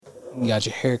You got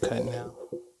your hair cut now.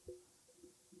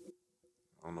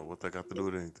 I don't know what that got to do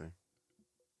with anything.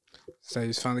 So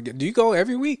you finally get. Do you go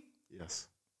every week? Yes,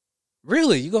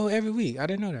 Really? You go every week? I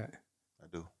didn't know that. I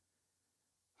do.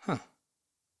 Huh.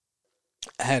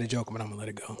 I had a joke, but I'm gonna let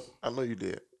it go. I know you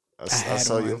did. I had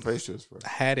saw one. your face transfer. I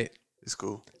had it. It's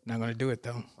cool. Not gonna do it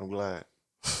though. I'm glad.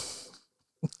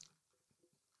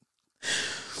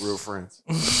 Real friends.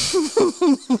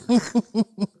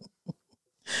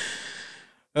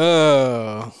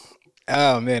 Oh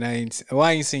man, I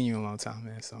ain't seen you in a long time,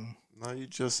 man. So No, you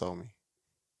just saw me.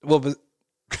 well, but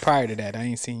prior to that, I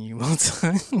ain't seen you in a long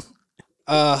time.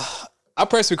 I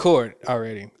pressed record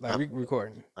already. Like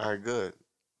recording. All right, good.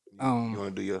 You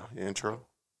want to do your intro?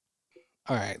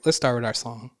 All right, let's start with our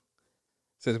song.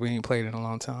 Since we ain't played it in a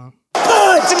long time.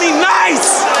 Punch me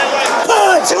nice!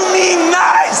 Punch me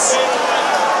nice!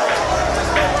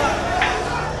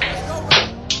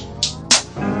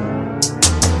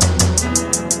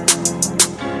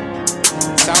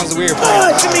 Sounds weird.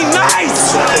 Punch me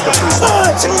nice!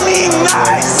 Punch me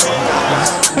nice!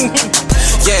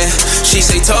 Yeah, she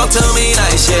say talk to me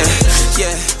nice,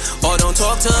 yeah. Or don't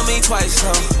talk to me twice,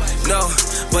 no,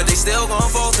 but they still gon'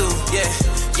 fall through, yeah.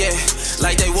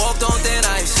 Like they walked on thin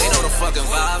ice, they know the fucking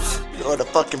vibes. You know the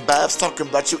fucking vibes talking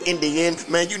about you Indian.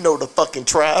 Man, you know the fucking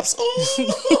tribes.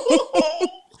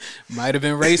 Might have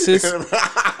been racist.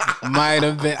 Might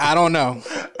have been. I don't know.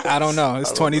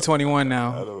 It's 2021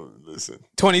 now. I don't listen.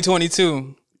 2022.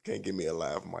 You can't give me a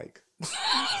live mic.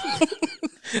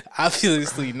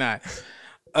 Obviously not.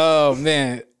 Oh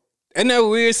man, isn't that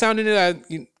weird sounding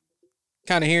it?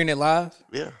 Kind of hearing it live.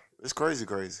 Yeah, it's crazy.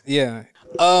 Yeah.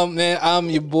 Man, I'm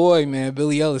your boy, man,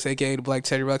 Billy Ellis, aka the Black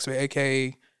Teddy Ruxpin,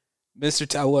 aka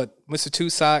Mr. Two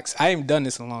Socks. I haven't done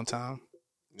this in a long time.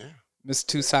 Yeah. Mr.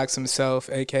 Two Socks himself,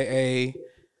 aka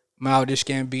Mildish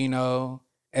Gambino,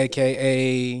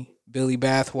 aka Billy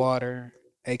Bathwater,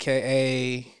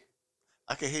 aka.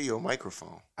 I can hear your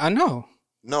microphone. I know.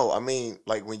 No, I mean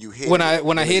like when you hit when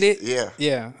I hit it. Yeah.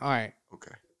 Yeah. All right.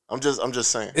 Okay. I'm just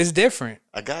saying. It's different.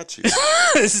 I got you.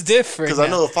 It's different. Because I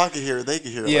know if I can hear it, they can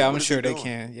hear it. Yeah, like, I'm sure they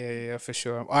can. Yeah, for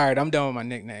sure. All right, I'm done with my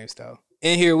nicknames though.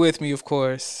 In here with me, of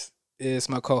course, is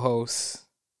my co-host.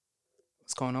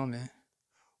 What's going on, man?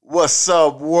 What's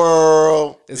up,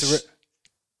 world?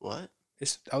 What?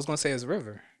 I was gonna say it's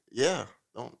River. Yeah.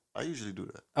 I usually do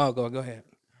that. Oh, go ahead.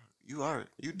 You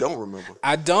don't remember.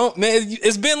 I don't, man.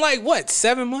 It's been like what,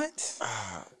 7 months?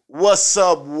 What's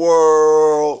up,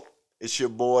 world? It's your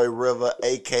boy River,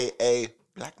 aka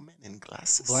Black Man in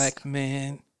Glasses. Black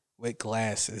Man with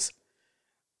Glasses.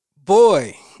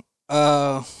 Boy,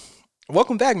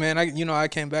 welcome back, man. I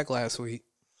came back last week.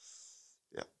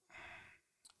 Yeah.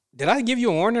 Did I give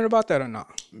you a warning about that or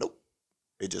not? Nope.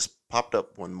 It just popped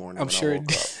up one morning. I'm sure it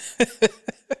did.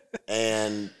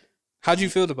 And how'd you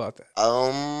feel about that?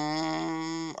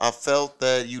 I felt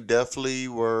that you definitely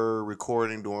were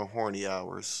recording during horny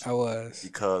hours. I was.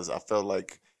 Because I felt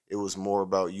like it was more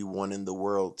about you wanting the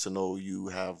world to know you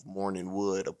have morning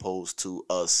wood opposed to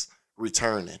us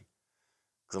returning.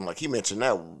 Because I'm like, he mentioned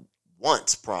that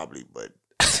once probably, but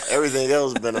everything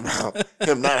else been about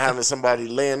him not having somebody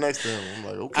laying next to him. I'm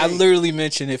like, okay. I literally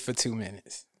mentioned it for 2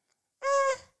 minutes.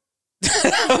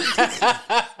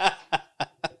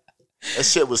 That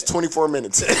shit was 24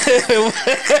 minutes.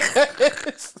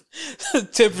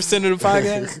 10% of the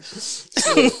podcast.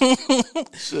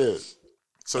 Shit.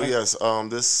 So yes,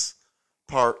 this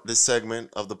segment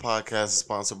of the podcast is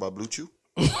sponsored by Blue Chew.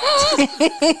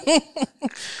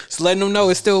 Just letting them know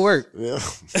it still works. Yeah.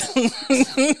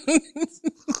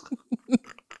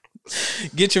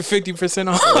 Get your 50%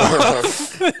 off.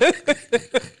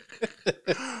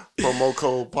 Promo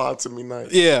code Pod to Me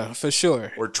Nice. Yeah, for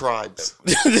sure. Or Tribes.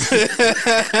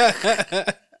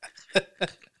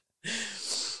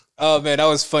 Oh man, that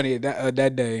was funny.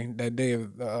 That day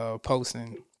of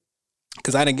posting,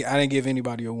 because I didn't give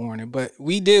anybody a warning, but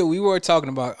we did. We were talking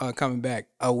about coming back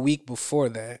a week before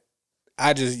that.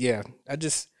 I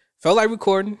just felt like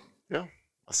recording. Yeah,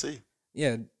 I see.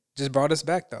 Yeah, just brought us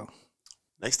back though.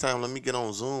 Next time, let me get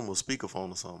on Zoom or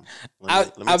speakerphone or something.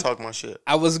 Let me talk my shit.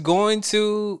 I was going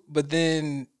to, but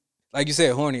then, like you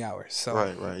said, horny hours. So.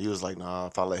 Right. He was like, nah,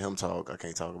 if I let him talk, I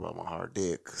can't talk about my hard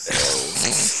dick.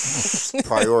 So,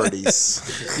 priorities.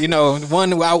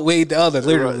 One outweighed the other,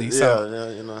 literally. Right.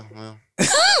 So. Yeah.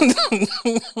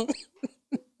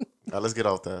 Now, let's get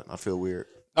off that. I feel weird.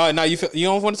 Oh, now you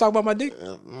don't want to talk about my dick?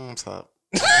 Yeah, stop.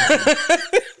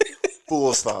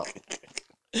 Full stop.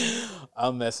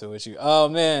 I'm messing with you. Oh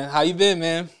man, how you been,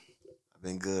 man? I've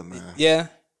been good, man. Yeah,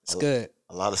 it's good.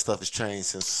 A lot of stuff has changed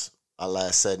since I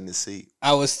last sat in this seat.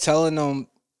 I was telling them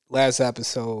last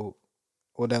episode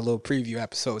or that little preview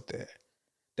episode there,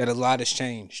 that a lot has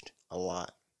changed A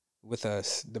lot. with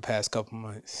us the past couple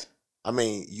months. I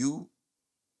mean, you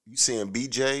seeing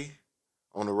BJ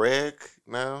on the reg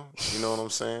now? You know what I'm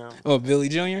saying? Oh, Billy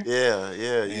Jr.? Yeah.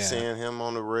 You Yeah. seeing him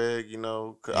on the reg? You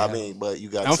know, Yeah. I mean, but you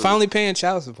got. I'm finally paying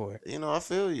child support. You know, I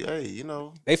feel you. Hey, you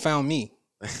know, They found me.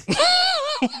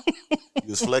 you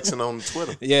was flexing on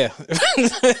Twitter. Yeah.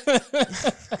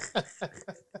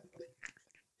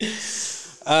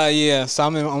 Yeah. So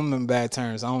I'm in bad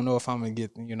terms. I don't know if I'm gonna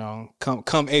get,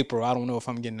 come April. I don't know if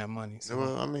I'm getting that money. So.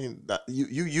 Well, I mean,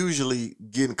 you usually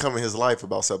come in his life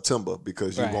about September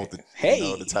because you Right. want the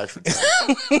Hey. the tax return.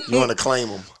 You want to claim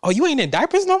them. Oh, you ain't in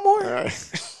diapers no more? All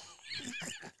right.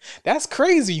 That's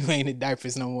crazy. You ain't in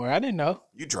diapers no more. I didn't know.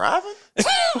 You driving?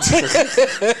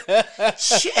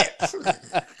 Shit.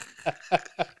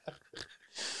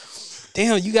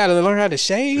 Damn, you gotta learn how to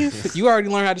shave. You already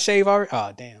learned how to shave already.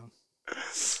 Oh, damn.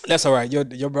 That's all right. Your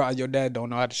dad don't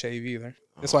know how to shave either.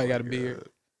 That's why you got a beard.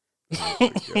 Oh my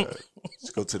God.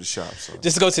 Just go to the shop, son.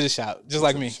 Just go to the shop, just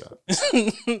like To the me. shop.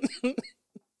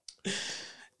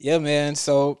 Yeah, man.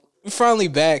 So we're finally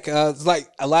back. It's like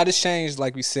a lot has changed.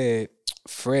 Like we said,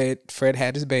 Fred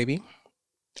had his baby,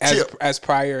 as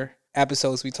prior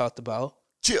episodes we talked about.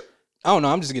 Chip. I don't know.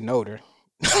 I'm just getting older.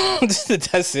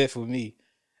 That's it for me.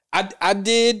 I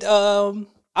did.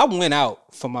 I went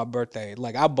out for my birthday.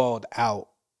 Like I balled out.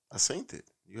 I seen it.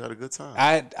 You had a good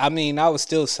time. I mean, I was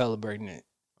still celebrating it.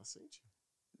 I seen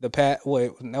you. That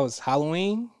was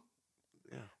Halloween.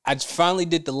 Yeah. I finally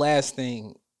did the last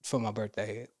thing for my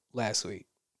birthday last week.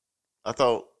 I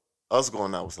thought us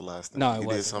going out was the last thing. No, it you did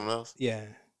wasn't. something else? Yeah.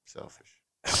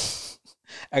 Selfish.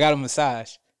 I got a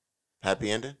massage.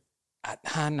 Happy ending?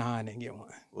 No, I didn't get one.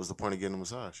 What was the point of getting a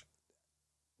massage?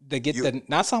 To get the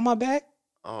knots on my back?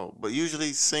 Oh, but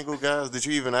usually single guys, did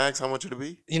you even ask how much it'd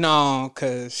be?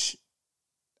 Because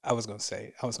I was going to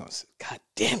say, God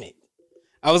damn it.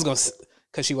 I was going to,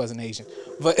 because she wasn't Asian.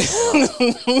 But I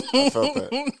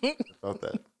felt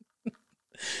that.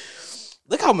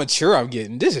 Look how mature I'm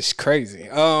getting. This is crazy.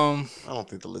 I don't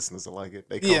think the listeners will like it.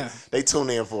 They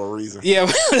tune in for a reason.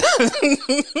 Yeah.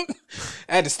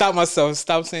 I had to stop myself,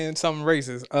 stop saying something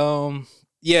racist.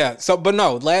 Yeah. So, but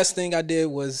no, last thing I did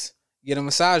was get a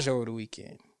massage over the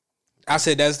weekend. I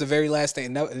said that's the very last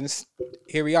thing. And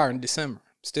here we are in December,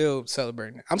 still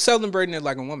celebrating it. I'm celebrating it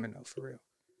like a woman though, for real.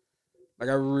 Like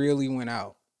I really went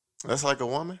out. That's like a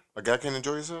woman? A guy can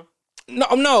enjoy yourself?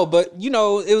 No, but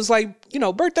it was like,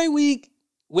 birthday week.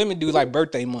 Women do like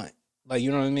birthday month. Like, you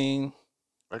know what I mean?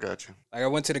 I got you. Like I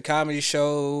went to the comedy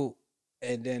show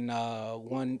and then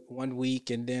one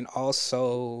week, and then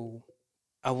also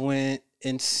I went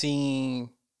and see,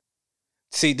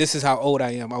 this is how old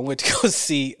I am. I went to go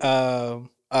see Brian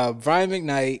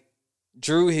McKnight,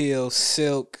 Drew Hill,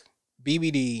 Silk,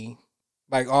 BBD,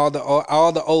 like all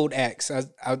the old acts.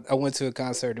 I went to a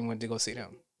concert and went to go see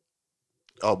them.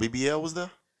 Oh, BBL was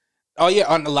there? Oh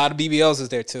yeah, a lot of BBLs was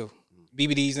there too.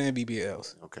 BBDs and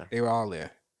BBLs. Okay. They were all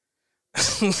there.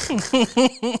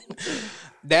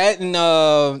 That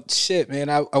and shit, man.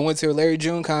 I went to a Larry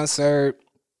June concert,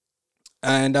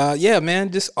 and yeah,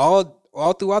 man, just all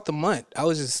throughout the month, I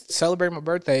was just celebrating my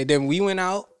birthday. Then we went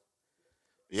out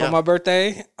for my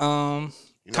birthday. Kind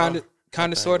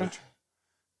of, sort of.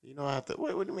 I have to.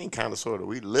 What do you mean, kind of, sort of?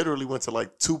 We literally went to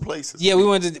like 2 places. Yeah, we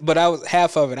went to, but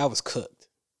half of it. I was cooked.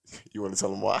 You want to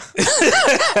tell them why?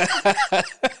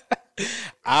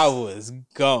 I was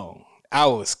gone. I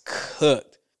was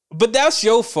cooked. But that's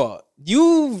your fault.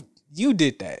 You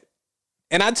did that.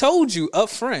 And I told you up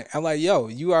front. I'm like, yo,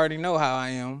 you already know how I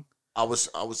am. I was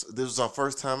this was our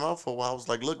first time out for a while. I was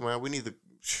like, look, man, we need to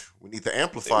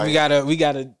amplify. We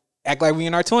gotta act like we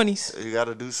in our 20s. You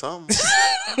gotta do something.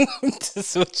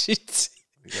 That's what you did.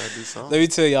 You gotta do something. Let me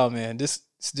tell y'all, man. This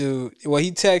dude, well,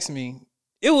 he texted me.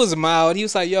 It was mild. He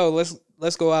was like, yo,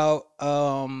 let's go out.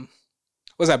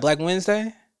 Was that Black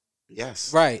Wednesday?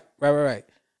 Yes. Right.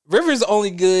 River's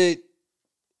only good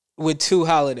with 2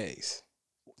 holidays.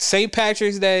 St.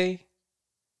 Patrick's Day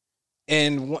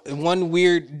and one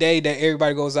weird day that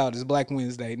everybody goes out is Black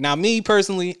Wednesday. Now, me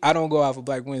personally, I don't go out for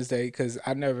Black Wednesday because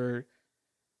I never,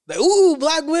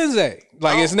 Black Wednesday.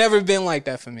 Like, it's never been like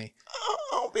that for me. I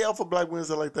don't be out for Black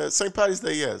Wednesday like that. St. Patty's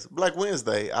Day, yes. Black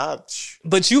Wednesday,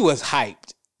 But you was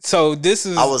hyped. So this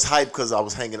is... I was hyped because I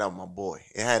was hanging out with my boy.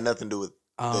 It had nothing to do with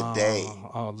the day.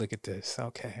 Oh, look at this.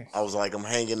 Okay. I was like, I'm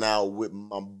hanging out with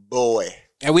my boy.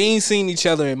 And we ain't seen each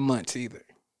other in months either.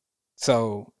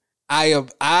 So I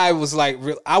was like,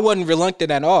 I wasn't reluctant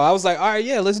at all. I was like, all right,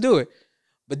 yeah, let's do it.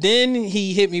 But then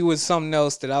he hit me with something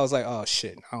else that I was like, oh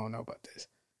shit, I don't know about this.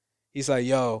 He's like,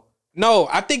 yo, no,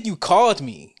 I think you called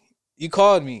me. You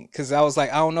called me because I was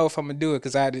like, I don't know if I'm gonna do it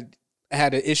because I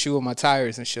had an issue with my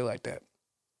tires and shit like that,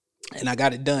 and I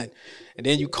got it done. And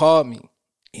then you called me.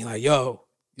 You're like, yo,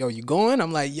 you going?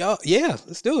 I'm like, yo, yeah,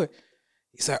 let's do it.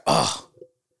 He's like, oh,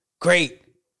 great.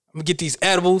 I'm gonna get these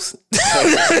edibles.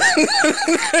 I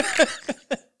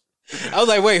was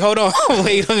like, wait, hold on.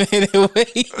 Wait a minute.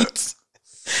 Wait.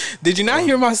 Did you not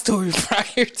hear my story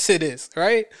prior to this,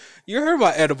 right? You heard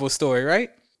my edible story, right?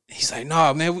 He's like,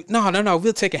 no, man. No.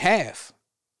 We'll take a half.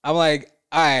 I'm like,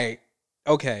 all right,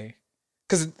 okay.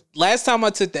 Because last time I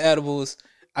took the edibles,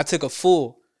 I took a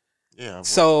full. Yeah.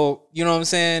 So, you know what I'm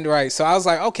saying? Right. So I was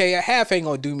like, okay, a half ain't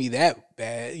going to do me that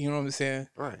bad. You know what I'm saying?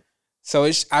 Right. So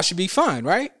I should be fine,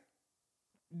 right?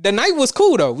 The night was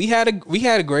cool though. We had a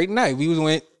great night. We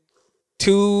went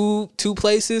two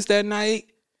places that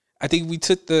night. I think we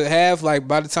took the half like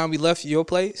by the time we left your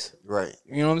place. Right.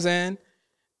 You know what I'm saying?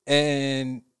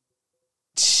 And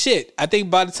shit, I think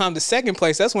by the time the second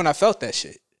place, that's when I felt that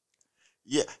shit.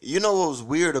 Yeah. You know what was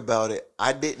weird about it?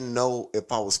 I didn't know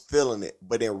if I was feeling it,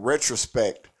 but in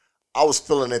retrospect, I was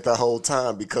feeling it the whole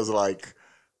time because like,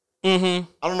 I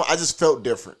don't know, I just felt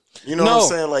different. You know what I'm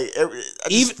saying? Like, I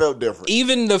just felt different.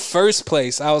 Even the first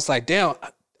place, I was like, damn,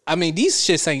 I mean, these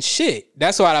shits ain't shit.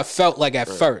 That's what I felt like at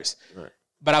first. Right.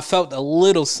 But I felt a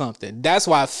little something. That's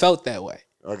why I felt that way.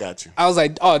 I got you. I was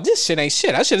like, oh, this shit ain't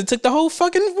shit. I should have took the whole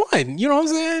fucking one. You know what I'm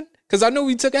saying? Because I knew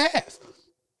we took a half.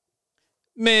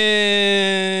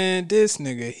 Man, this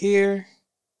nigga here.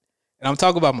 And I'm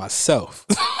talking about myself.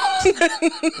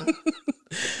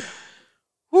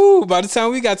 Woo, by the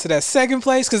time we got to that second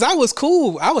place, because I was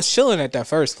cool. I was chilling at that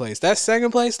first place. That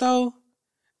second place, though,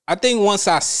 I think once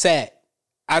I sat,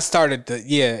 I started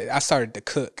to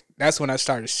cook. That's when I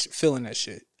started feeling that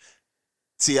shit.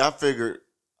 See, I figured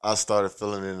I started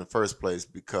feeling it in the first place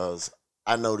because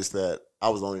I noticed that I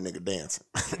was the only nigga dancing.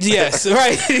 Yes,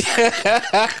 right.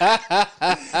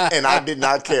 And I did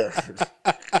not care.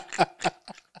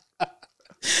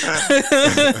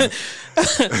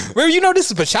 Where you know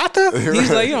this is bachata?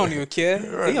 He's like, you don't even care.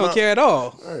 Right, he don't care at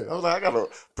all. Right. I was like, I got a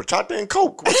bachata and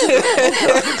coke.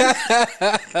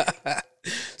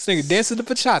 This nigga dancing to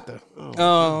bachata.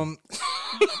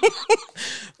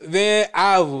 Then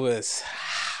I was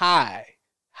high.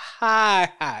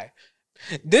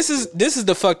 This is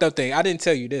the fucked up thing. I didn't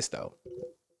tell you this though.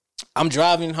 I'm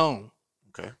driving home.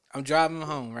 Okay. I'm driving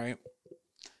home, right?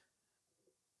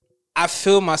 I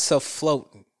feel myself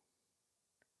floating.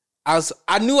 I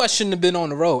knew I shouldn't have been on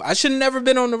the road. I should have never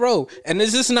been on the road. And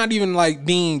this is not even like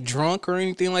being drunk or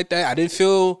anything like that. I didn't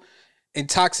feel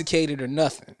intoxicated or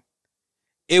nothing.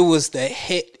 It was the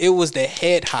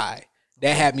head high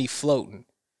that had me floating.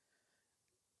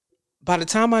 By the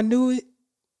time I knew it,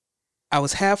 I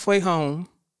was halfway home.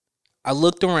 I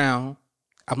looked around.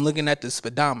 I'm looking at the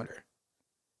speedometer.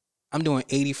 I'm doing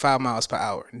 85 miles per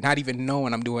hour, not even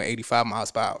knowing I'm doing 85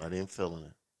 miles per hour. I didn't feel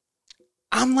it.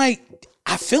 I'm like,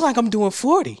 I feel like I'm doing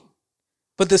 40,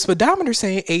 but the speedometer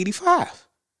saying 85.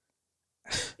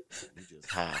 You just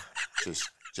high,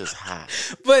 just high.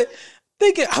 But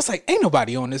thinking, I was like, ain't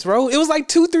nobody on this road. It was like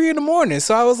 2-3 in the morning,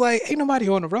 so I was like, ain't nobody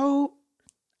on the road.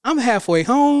 I'm halfway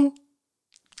home.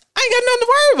 I ain't got nothing to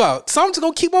worry about, so I'm just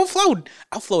gonna keep on floating.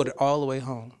 I floated all the way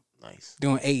home. Nice.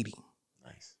 Doing 80.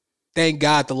 Nice. Thank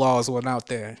God the laws weren't out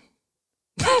there,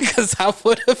 because I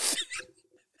would have.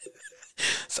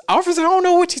 So, officer, I don't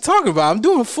know what you're talking about. I'm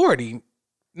doing 40.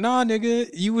 Nah, nigga,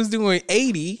 you was doing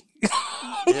 80.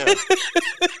 Yeah.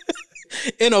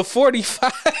 In a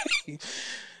 45.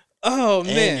 Oh,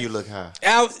 man. And you look high.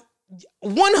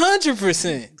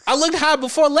 100%. I looked high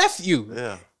before I left you.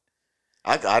 Yeah.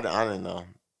 I didn't know.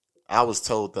 I was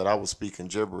told that I was speaking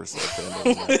gibberish at the end of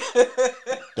the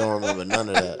night. Don't remember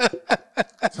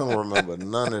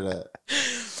none of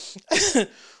that.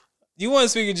 You want to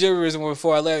speak in gibberish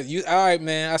before I left. You all right,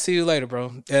 man. I'll see you later,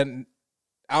 bro. And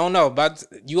I don't know. But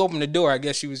you opened the door. I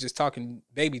guess she was just talking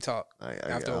baby talk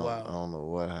after a while. I don't know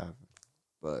what happened.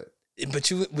 But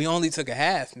we only took a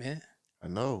half, man. I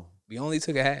know. We only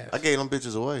took a half. I gave them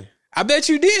bitches away. I bet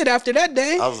you did after that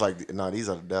day. I was like, nah, these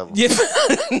are the devil. Yeah.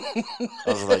 I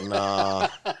was like, nah.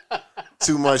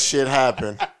 Too much shit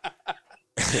happened.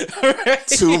 Right?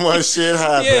 Too much shit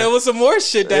happened. Yeah, it was some more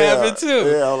shit that happened too.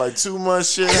 Yeah, I was like, too much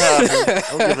shit happened.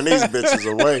 I'm giving these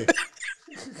bitches away.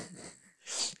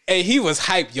 Hey, he was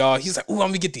hyped, y'all. He's like, ooh, I'm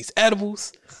gonna get these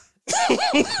edibles.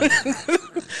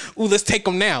 Ooh, let's take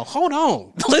them now. Hold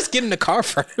on. Let's get in the car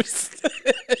first.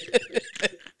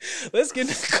 Let's get in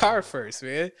the car first,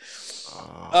 man.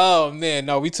 Oh, man.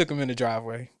 No, we took him in the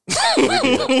driveway.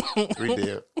 We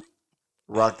did.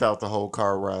 Rocked out the whole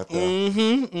car ride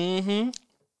there.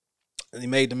 And he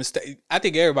made the mistake. I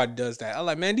think everybody does that. I'm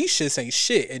like, man, these shits ain't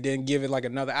shit, and then give it like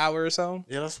another hour or so.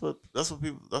 Yeah, that's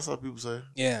how people say.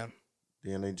 Yeah.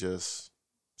 Then they just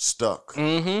stuck.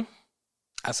 Mm-hmm.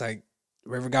 I was like,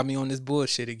 River got me on this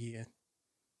bullshit again.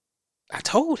 I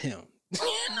told him.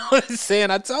 You know what I'm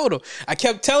saying? I told him. I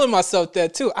kept telling myself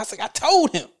that too. I was like, I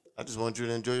told him. I just want you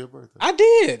to enjoy your birthday. I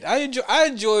did. I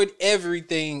enjoyed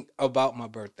everything about my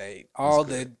birthday. All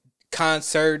the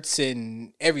concerts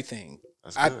and everything.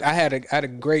 I had a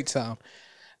great time.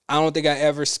 I don't think I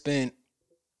ever spent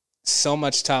so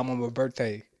much time on my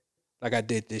birthday like I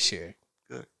did this year.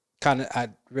 Good. I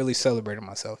really celebrated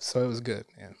myself, so it was good.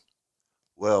 Yeah.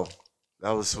 Well,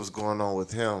 that was what's going on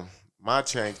with him. My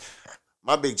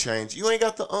big change. You ain't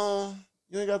got the. Oh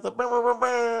yeah, I got that.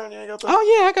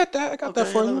 I got that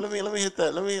for you. Let me hit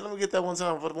that. Let me get that one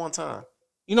time for the one time.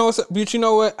 You know but you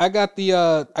know what? I got the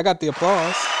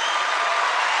applause.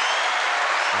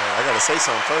 I gotta say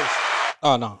something first.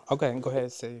 Oh no. Okay, go ahead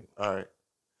and say it. All right.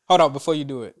 Hold on before you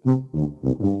do it.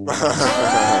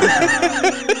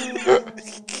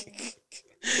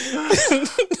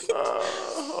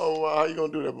 Oh wow, how you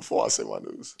gonna do that before I say my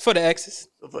news? For the X's.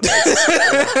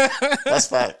 Yeah. That's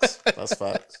facts. That's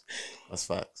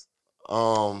facts.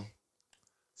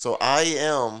 So I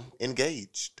am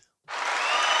engaged.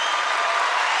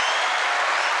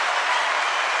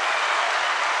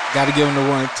 Got to give him the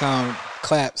one time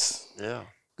claps. Yeah.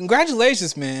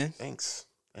 Congratulations, man. Thanks.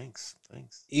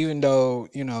 Even though,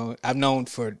 I've known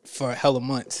for hella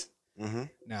months. Mm-hmm.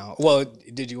 Now, well,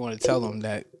 did you want to tell them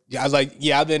that? Yeah, I was like,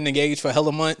 I've been engaged for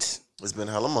hella months. It's been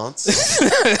hella months.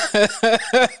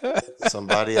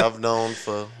 Somebody I've known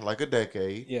for like a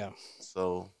decade. Yeah.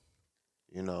 So,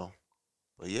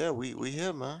 but yeah, we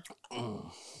here, man.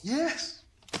 Yes.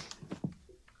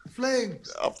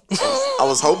 Flames. I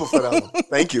was hoping for that one.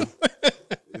 Thank you.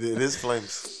 It is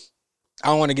flames. I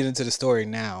don't want to get into the story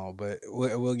now, but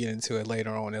we'll get into it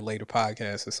later on in a later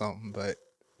podcast or something. But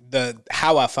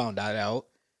how I found that out,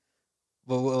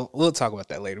 but we'll talk about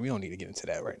that later. We don't need to get into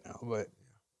that right now, but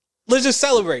let's just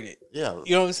celebrate it. Yeah.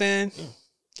 You know what I'm saying?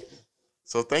 Yeah.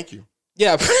 So thank you.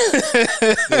 Yeah.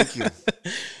 Thank you.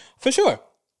 For sure.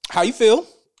 How you feel?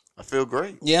 I feel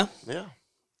great. Yeah. Yeah.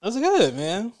 That's good,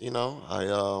 man.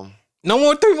 No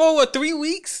more 3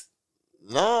 weeks?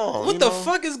 No. What the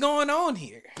fuck is going on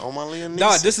here? On my Liam Neeson.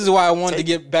 No, this is why I wanted to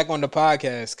get back on the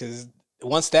podcast, because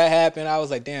once that happened, I was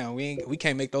like, damn, we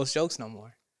can't make those jokes no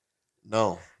more.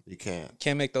 No, you can't.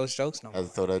 Can't make those jokes no more. I had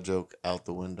to throw that joke out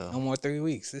the window. No more 3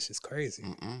 weeks. This is crazy.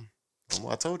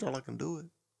 I told y'all I can do it.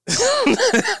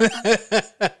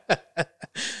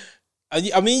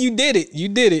 I mean, you did it. You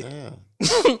did it. Yeah.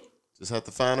 Just have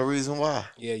to find a reason why.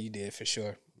 Yeah, you did for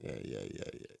sure. Yeah.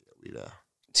 We there.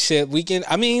 Shit,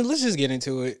 let's just get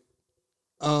into it.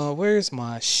 Where's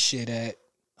my shit at?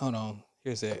 Hold on.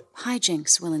 Here's it.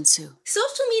 Hijinks will ensue.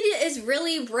 Social media is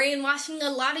really brainwashing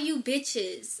a lot of you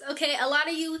bitches. Okay? A lot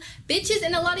of you bitches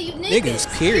and a lot of you niggas. Niggas,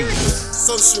 period.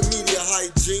 Social media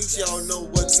hijinks, y'all know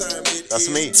what time it That's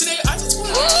is. me. Today, I just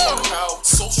want to talk about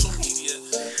social media.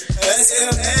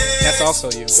 SMS. That's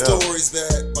also you. Stories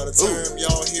that by the time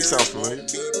y'all hear sounds it won't familiar.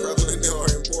 be prevalent or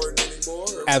important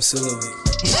anymore. Absolutely.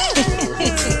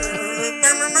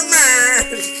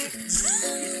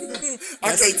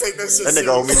 I can't take that shit. That nigga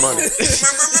owe me money.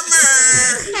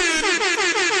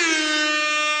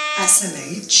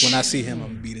 SMH. When I see him, I'm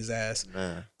gonna beat his ass.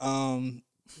 Man. All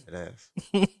That ass.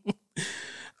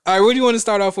 right, what do you want to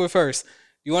start off with first?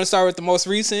 You want to start with the most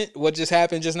recent? What just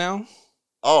happened just now?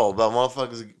 Oh, about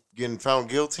motherfuckers getting found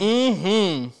guilty?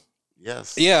 Mm-hmm.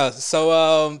 Yes. Yeah.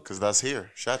 So, Because that's here.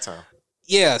 Shot time.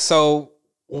 yeah. So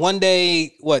one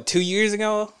day, 2 years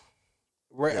ago,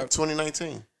 right, Yeah,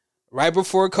 2019. right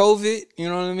before COVID. You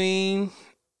know what I mean?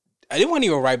 It wasn't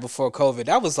even right before COVID.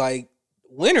 That was like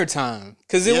wintertime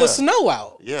because it was snow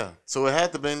out. Yeah. So it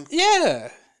had to been Yeah.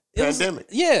 pandemic.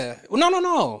 Well,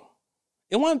 no.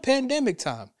 It wasn't pandemic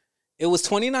time. It was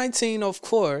 2019, of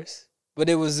course, but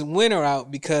it was winter out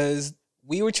because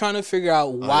we were trying to figure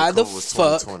out why the COVID was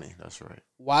fuck. 2020. That's right.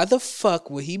 Why the fuck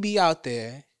would he be out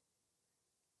there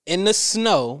in the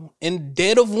snow in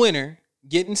dead of winter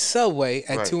getting Subway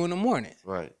at 2 a.m?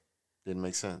 Right. Didn't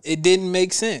make sense. It didn't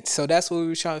make sense. So that's what we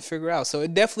were trying to figure out. So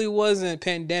it definitely wasn't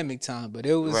pandemic time, but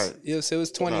it was Right. it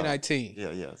was 2019.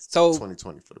 Yeah. So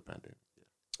 2020 for the pandemic.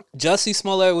 Jussie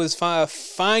Smollett was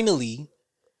finally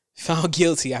found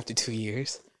guilty after 2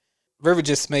 years. River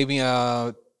just made me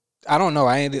I don't know.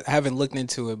 I haven't looked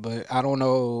into it, but I don't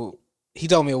know. He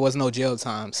told me it was no jail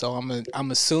time, so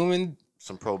I'm assuming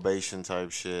Some probation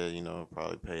type shit,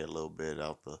 probably pay a little bit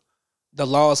out the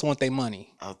laws want their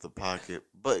money. the pocket.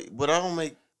 But what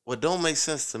don't make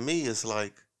sense to me is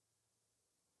like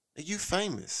You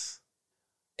famous.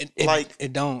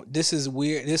 It don't. This is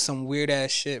weird. This is some weird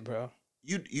ass shit, bro.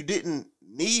 You didn't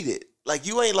need it. Like,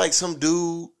 you ain't like some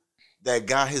dude that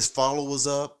got his followers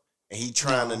up and he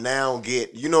trying to now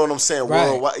get, you know what I'm saying,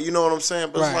 worldwide. You know what I'm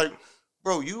saying? But it's like,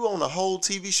 bro, you on a whole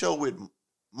TV show with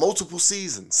multiple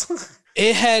seasons.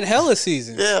 It had hella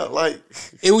seasons. Yeah, like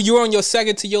you were on your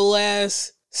second to your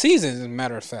last season, as a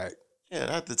matter of fact. Yeah,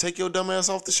 I have to take your dumb ass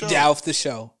off the show. Yeah, off the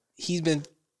show. He's been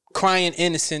crying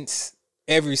innocence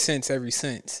ever since.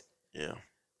 Yeah.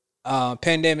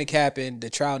 Pandemic happened. The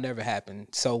trial never happened.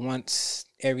 So once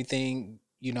everything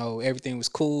was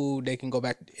cool, they can go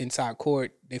back inside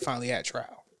court. They finally had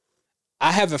trial.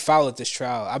 I haven't followed this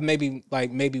trial. I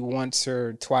maybe once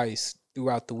or twice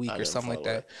throughout the week or something like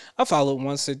that. I followed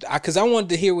once because I wanted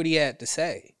to hear what he had to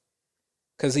say.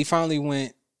 Because he finally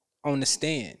went on the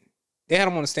stand. They had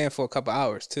him on the stand for a couple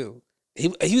hours too.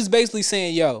 He was basically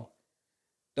saying, yo,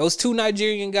 those two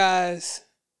Nigerian guys,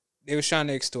 they were trying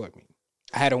to extort me.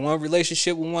 I had a one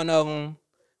relationship with one of them.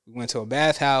 We went to a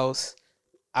bathhouse.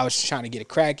 I was trying to get it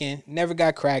cracking. Never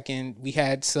got cracking. We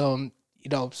had some,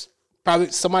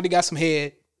 probably somebody got some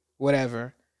head,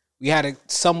 whatever. We had a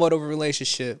somewhat of a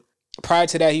relationship. Prior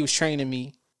to that, he was training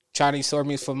me, trying to extort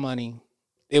me for money.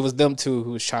 It was them two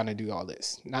who was trying to do all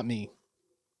this, not me.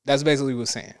 That's basically what he was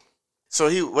saying. So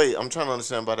I'm trying to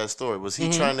understand about that story. Was he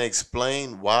trying to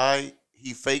explain why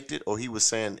he faked it, or he was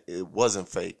saying it wasn't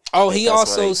fake? Oh, he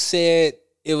also said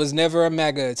it was never a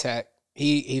MAGA attack.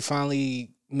 He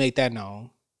finally made that known.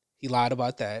 He lied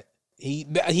about that.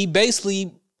 He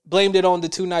basically blamed it on the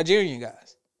two Nigerian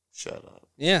guys. Shut up.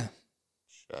 Yeah.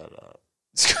 Shut up.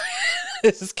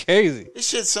 This is crazy. This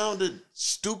shit sounded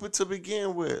stupid to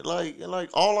begin with. Like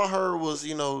all I heard was,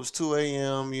 it was 2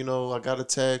 a.m. I got a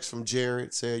text from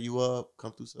Jared saying, "You up?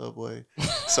 Come through Subway."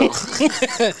 So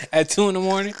at 2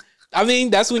 a.m. I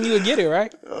mean, that's when you would get it,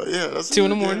 right? Oh yeah, that's 2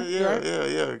 a.m. Yeah, right?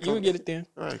 yeah. You would get it then.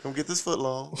 All right, come get this foot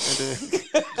long, and then.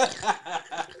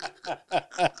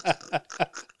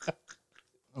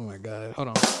 Oh my God! Hold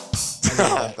on.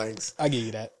 Thanks. I'll give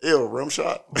you that. Ew, rim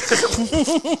shot.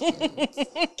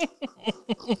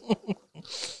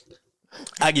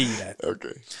 I'll give you that.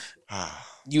 Okay.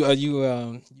 You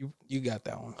got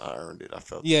that one. I earned it. I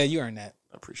felt. Yeah, you earned that.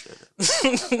 I appreciate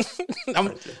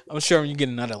it. I'm sure you get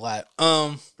another lot.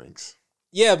 Thanks.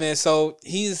 Yeah, man. So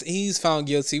he's found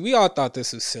guilty. We all thought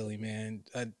this was silly, man.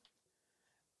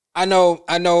 I know.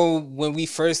 When we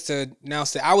first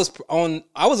announced it, I was on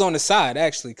the side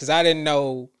actually because I didn't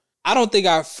know. I don't think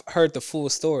I've heard the full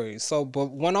story. So, but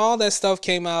when all that stuff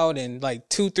came out and like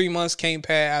 2-3 months came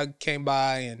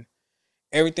by and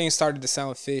everything started to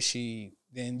sound fishy,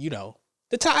 then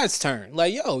the tides turned.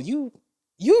 Like, yo, you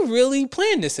really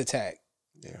planned this attack?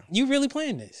 Yeah, you really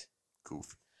planned this?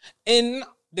 Goofy. And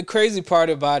the crazy part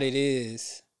about it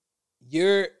is,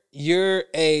 you're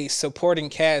a supporting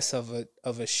cast of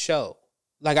a show.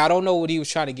 Like, I don't know what he was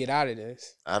trying to get out of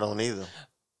this. I don't either.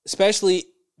 Especially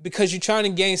because you're trying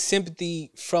to gain sympathy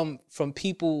from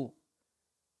people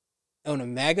on a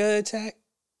MAGA attack.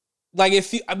 Like,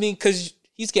 because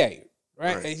he's gay,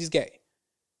 right? He's gay.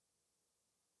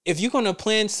 If you're gonna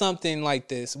plan something like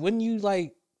this, wouldn't you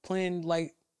plan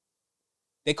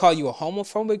they call you a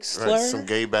homophobic slur? Right, some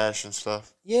gay bash and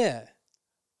stuff. Yeah.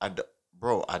 I don't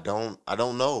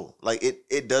know. Like,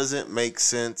 it doesn't make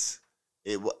sense.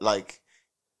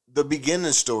 The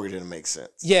beginning story didn't make sense.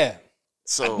 Yeah.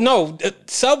 So no,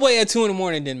 Subway at 2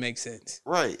 a.m. didn't make sense.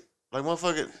 Right. Like,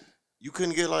 motherfucker, you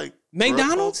couldn't get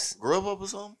McDonald's? Grubhub or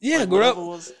something? Yeah,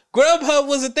 Grubhub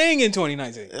was a thing in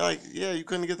 2019. You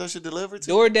couldn't get that shit delivered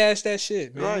to DoorDash that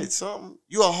shit, man. Right, something.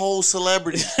 You a whole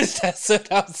celebrity. That's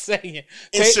what I'm saying.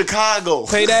 In Chicago.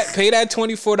 Pay that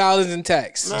 $24 in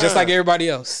tax, just like everybody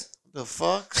else. The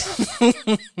fuck? Oh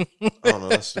no,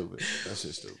 that's stupid. That's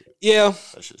just stupid. Yeah.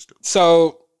 That's just stupid.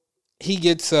 So he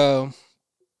gets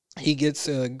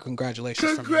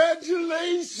congratulations.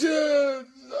 Congratulations!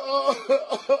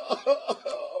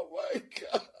 Oh my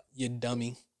God. You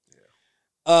dummy. Yeah.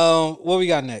 What we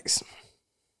got next?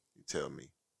 You tell me.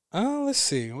 Let's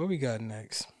see. What we got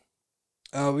next?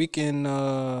 We can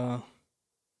I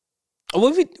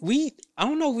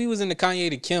don't know if we was in the Kanye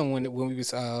to Kim when we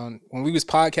was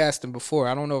podcasting before.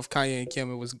 I don't know if Kanye and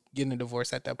Kim was getting a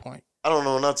divorce at that point. I don't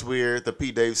know. That's weird. The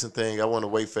Pete Davidson thing. I want to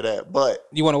wait for that. But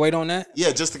you want to wait on that?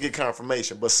 Yeah, just to get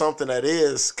confirmation. But something that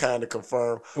is kind of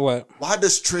confirmed. What? Why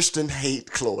does Tristan hate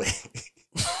Chloe?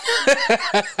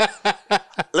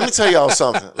 Let me tell y'all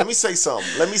something. Let me say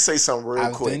something real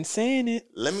quick. I've been saying it.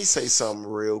 Let me say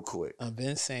something real quick. I've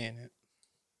been saying it.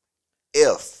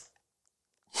 If,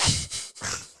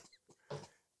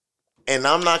 and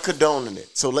I'm not condoning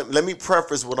it. So let me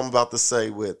preface what I'm about to say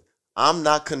with I'm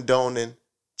not condoning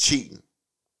cheating.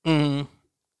 Mm-hmm.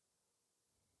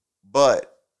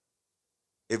 But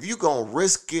if you're going to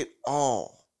risk it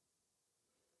all,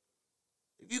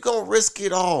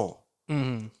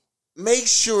 Mm-hmm. make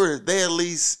sure they're at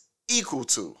least equal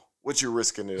to what you're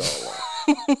risking it all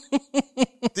on.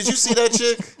 Did you see that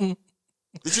chick?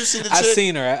 Did you see the chick? I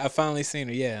seen her. I finally seen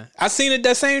her, yeah. I seen it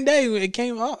that same day when it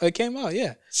came out. It came out,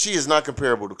 yeah. She is not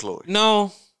comparable to Chloe.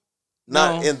 No.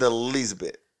 Not in the least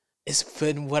bit. It's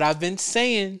been what I've been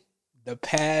saying the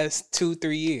past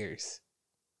 2-3 years.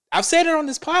 I've said it on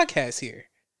this podcast here.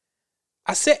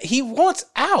 I said he wants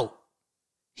out.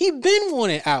 He been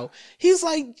wanting out. He's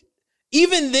like,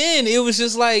 even then, it was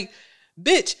just like,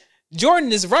 bitch,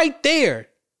 Jordan is right there.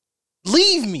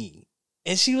 Leave me.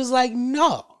 And she was like,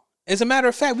 no. As a matter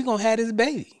of fact, we're going to have this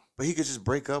baby. But he could just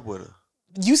break up with her.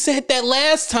 You said that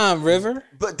last time, River.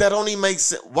 But that only makes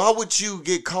sense. Why would you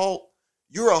get caught?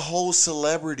 You're a whole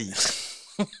celebrity.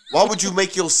 Why would you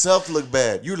make yourself look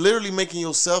bad? You're literally making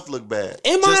yourself look bad.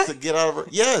 Just to get out of her.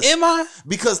 Yes. Am I?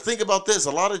 Because think about this.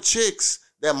 A lot of chicks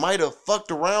that might have fucked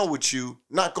around with you,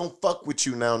 not gonna fuck with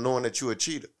you now knowing that you're a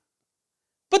cheater.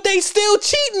 But they still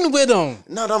cheating with him.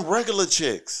 No, them regular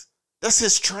chicks. That's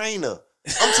his trainer.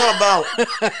 I'm talking about,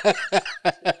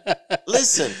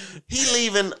 listen, he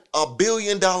leaving $1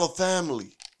 billion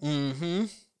family. Mm-hmm.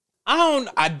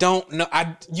 I don't know.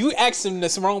 You asked him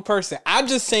this wrong person. I'm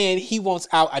just saying he wants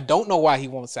out. I don't know why he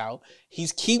wants out.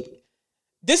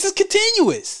 This is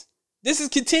continuous.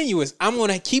 I'm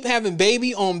gonna keep having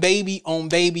baby on baby on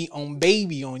baby on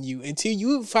baby on you until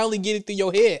you finally get it through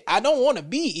your head. I don't want to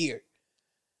be here.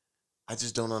 I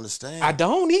just don't understand. I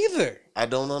don't either. I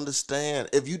don't understand.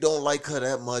 If you don't like her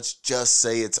that much, just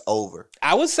say it's over.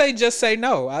 I would say just say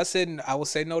no. I would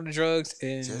say no to drugs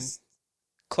and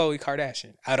Khloe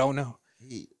Kardashian. I don't know.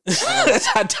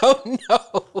 I don't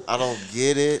know. I don't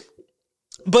get it.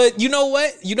 But you know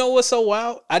what? You know what's so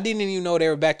wild? I didn't even know they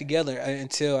were back together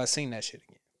until I seen that shit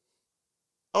again.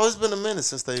 Oh, it's been a minute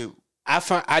since they.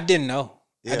 I didn't know.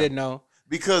 Yeah. I didn't know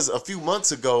because a few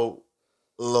months ago,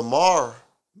 Lamar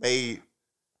made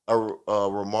a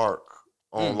remark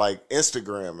on like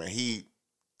Instagram, and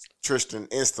Tristan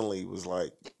instantly was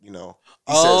like, he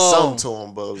said something to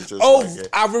him, but it was just like,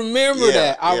 I remember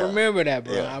that. I remember that,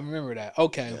 bro. Yeah. I remember that.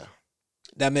 Okay. Yeah.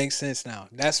 That makes sense now.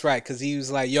 That's right. Cause he was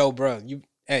like, yo, bro, you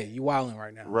wilding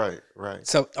right now. Right.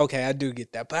 So, okay, I do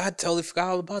get that. But I totally forgot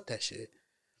all about that shit.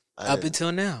 Up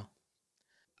until now.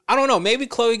 I don't know. Maybe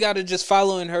Khloe got to just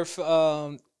follow in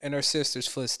her sister's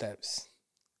footsteps.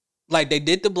 Like they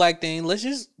did the black thing. Let's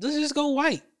just go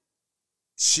white.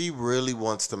 She really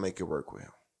wants to make it work with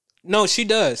him. No, she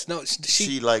does. No,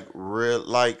 she like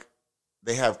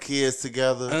they have kids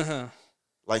together. Uh-huh.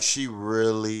 Like she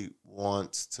really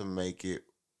wants to make it.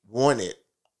 Want it.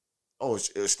 Oh,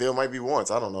 it still might be once.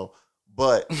 I don't know.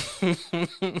 But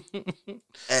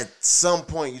at some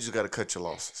point, you just got to cut your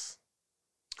losses.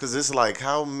 Because it's like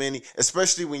how many,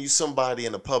 especially when you somebody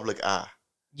in the public eye.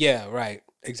 Yeah, right.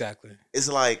 Exactly. It's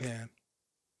like,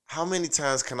 how many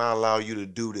times can I allow you to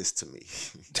do this to me?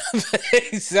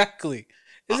 Exactly.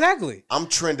 I'm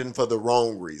trending for the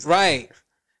wrong reason. Right.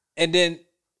 And then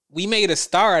we made a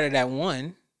star out of that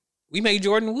one. We made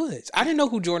Jordyn Woods. I didn't know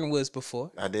who Jordyn was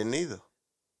before. I didn't either.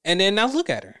 And then now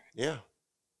look at her. Yeah.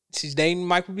 She's dating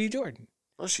Michael B. Jordan.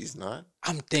 No, she's not.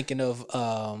 I'm thinking of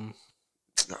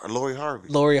Lori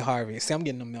Harvey. See, I'm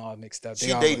getting them all mixed up. She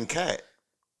dating Cat.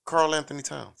 Carl Anthony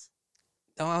Towns.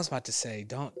 No, I was about to say,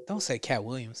 don't say Cat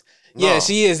Williams. No. Yeah,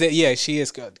 she is. Yeah, she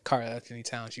is Carl Anthony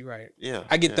Towns. You're right. Yeah.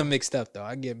 I get them mixed up though.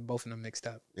 I get both of them mixed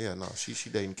up. Yeah, no, she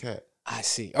dating Cat. I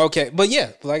see. Okay, but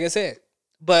yeah, like I said,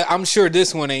 but I'm sure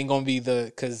this one ain't gonna be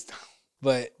but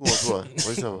what? What you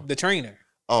talking about? The trainer.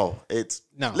 Oh, it's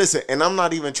no. Listen, and I'm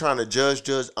not even trying to judge.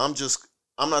 I'm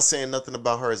not saying nothing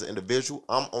about her as an individual.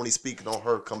 I'm only speaking on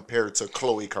her compared to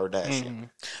Khloe Kardashian. Mm-hmm.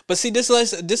 But see, this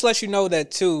lets you know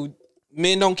that too.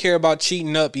 Men don't care about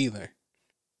cheating up either.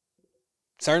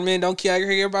 Certain men don't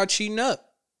care about cheating up,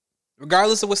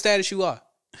 regardless of what status you are.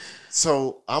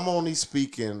 So I'm only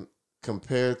speaking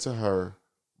compared to her,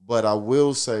 but I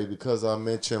will say, because I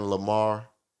mentioned Lamar,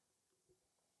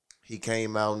 he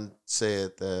came out and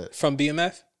said that from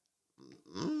BMF.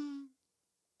 You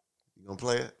gonna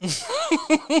play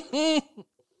it?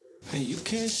 And you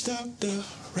can't stop the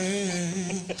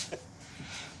rain.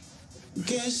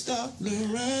 Can't stop the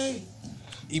rain.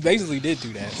 He basically did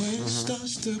do that. When it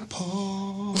starts to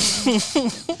pour.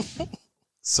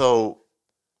 So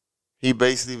he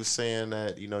basically was saying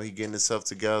that, he getting himself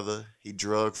together. He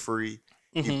drug free.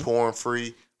 He porn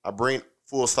free.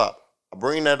 Full stop. I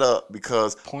bring that up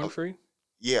because porn free.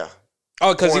 Yeah.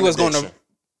 Oh, because he was going to.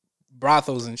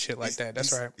 brothels and shit like that.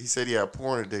 That's right. He said he had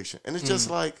porn addiction. And it's just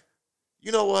like,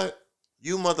 you know what?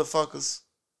 You motherfuckers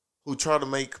who try to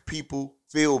make people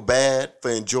feel bad for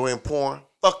enjoying porn,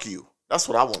 fuck you. That's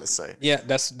what I want to say. Yeah,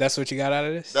 that's what you got out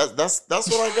of this? That's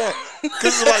what I got.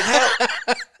 Because it's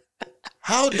like,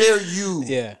 how dare you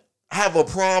have a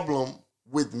problem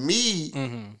with me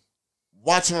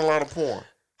watching a lot of porn?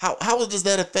 How does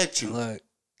that affect you? Look,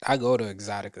 I go to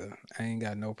Exotica. I ain't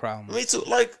got no problem. Me too.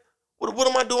 Like, what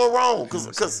am I doing wrong?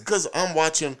 Because I'm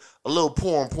watching a little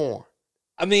porn.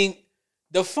 I mean,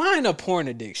 define a porn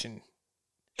addiction.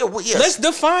 Yeah, well, yes. Let's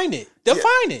define it.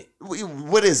 Define it.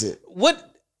 What is it?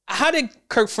 How did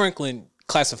Kirk Franklin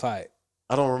classify it?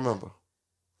 I don't remember.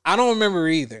 I don't remember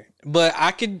either. But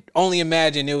I could only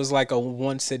imagine it was like a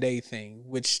once a day thing,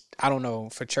 which I don't know.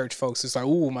 For church folks, it's like,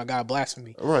 ooh, my God,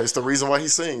 blasphemy. Right. It's the reason why he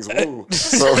sings. Woo.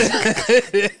 So.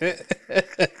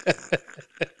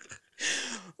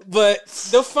 But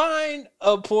define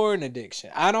a porn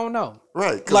addiction. I don't know.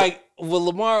 Right. Like with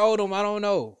Lamar Odom, I don't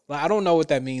know. Like, I don't know what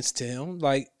that means to him.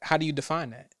 Like, how do you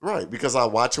define that? Right. Because I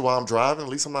watch it while I'm driving.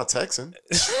 At least I'm not texting.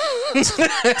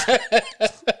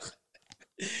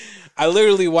 I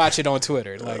literally watch it on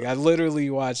Twitter. Like, I literally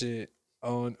watch it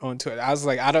on Twitter. I was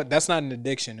like, that's not an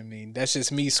addiction to me. That's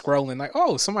just me scrolling like,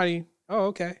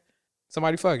 okay.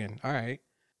 Somebody fucking. All right.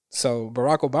 So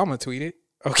Barack Obama tweeted.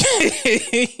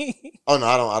 Okay. Oh no,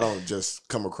 I don't just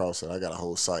come across it. I got a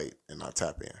whole site and I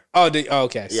tap in.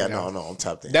 Okay. Yeah, no, I'm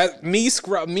tapped in. That me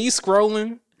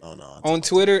scrolling on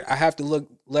Twitter, I have to look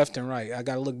left and right. I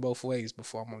got to look both ways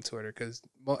before I'm on Twitter because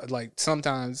like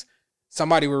sometimes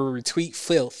somebody will retweet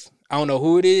filth. I don't know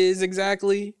who it is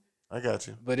exactly. I got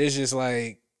you. But it's just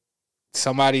like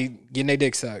somebody getting their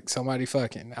dick sucked, somebody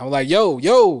fucking. I'm like, yo.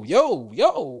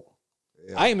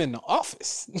 Yeah. I am in the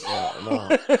office. Yeah,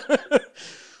 no.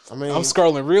 I mean, I'm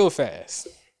scrolling real fast.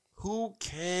 Who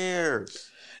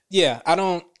cares? Yeah, I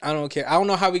don't care. I don't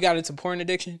know how we got into porn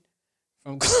addiction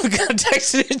from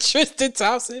Texas and Tristan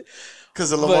Thompson.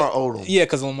 Because of Lamar Odom. Yeah,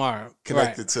 because Lamar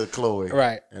connected to Chloe.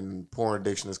 Right. And porn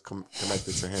addiction is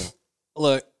connected to him.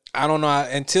 Look, I don't know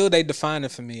until they define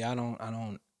it for me. I don't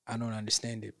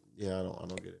understand it. Yeah, I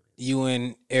don't get it. You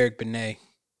and Eric Benet.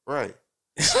 Right.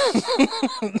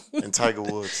 And Tiger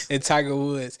Woods.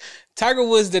 Tiger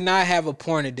Woods did not have a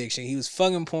porn addiction. He was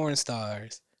fucking porn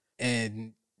stars,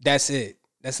 and that's it.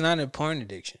 That's not a porn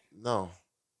addiction. No,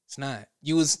 it's not.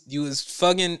 You was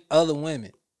fucking other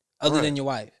women other than your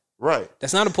wife. Right.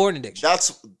 That's not a porn addiction.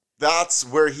 That's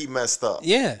where he messed up.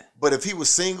 Yeah. But if he was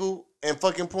single and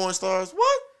fucking porn stars,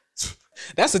 what?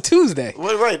 That's a Tuesday.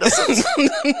 Well, right.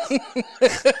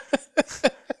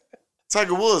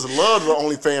 Tiger Woods loved when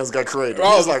OnlyFans got created. He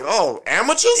was like, oh,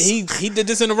 amateurs? He did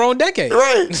this in the wrong decade.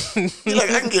 Right. He's like,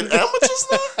 I can get amateurs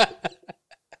now?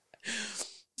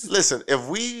 Listen, if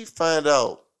we find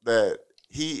out that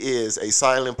he is a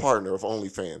silent partner of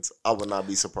OnlyFans, I would not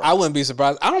be surprised. I wouldn't be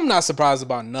surprised. I'm not surprised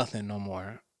about nothing no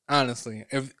more, honestly.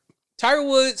 If Tiger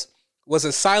Woods was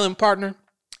a silent partner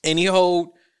and he hold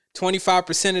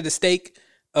 25% of the stake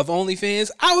of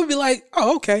OnlyFans, I would be like,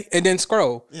 oh, okay. And then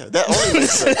scroll. Yeah, that only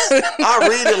makes sense. I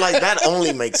read it like that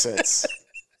only makes sense.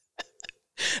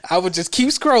 I would just keep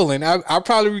scrolling. I'll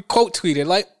probably quote tweet it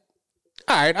like,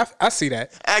 all right, I see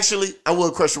that. Actually, I will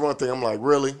question one thing. I'm like,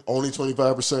 really? Only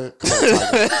 25%? Come on,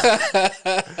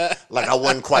 Tiger. Like, I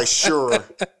wasn't quite sure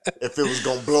if it was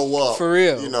going to blow up. For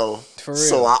real. You know? For real.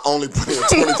 So I only put in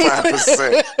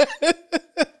 25%.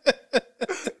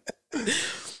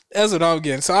 That's what I'm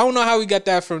getting. So I don't know how we got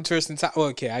that from Tristan. Well,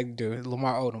 okay, I can do it.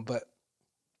 Lamar Odom, but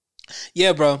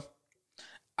yeah, bro.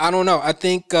 I don't know. I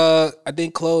think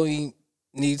Chloe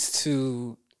needs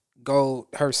to go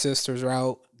her sister's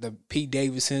route. The Pete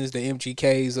Davidsons, the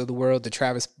MGKs of the world, the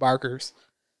Travis Barkers.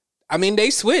 I mean,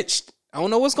 they switched. I don't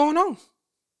know what's going on.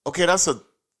 Okay, that's a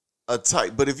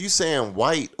type. But if you saying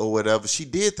white or whatever, she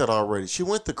did that already. She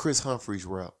went the Chris Humphries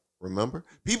route. Remember?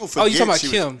 People forget. Oh, you talking about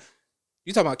Kim?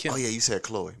 You talking about Kim? Oh yeah, you said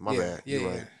Chloe. My bad. Yeah,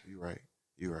 You're right.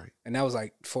 You're right. And that was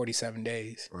like 47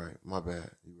 days. Right. My bad.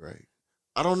 You're right.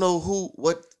 I don't know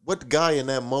what guy in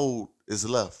that mode is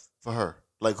left for her.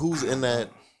 Like who's in that?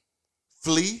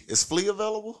 Flea? Is Flea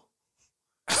available?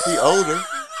 He older.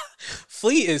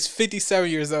 Flea is 57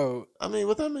 years old. I mean,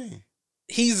 what that mean?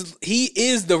 He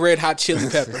is the Red Hot Chili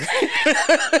Pepper.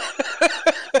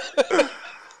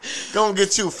 Gonna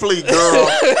get you, Flea, girl.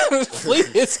 Flea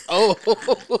is old.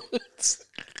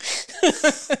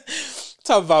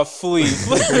 Talk about Flea.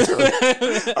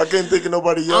 I couldn't think of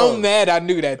nobody young. I'm mad I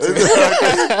knew that too.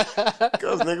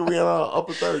 Because nigga, we in our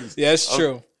upper 30s. Yeah, that's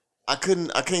true. I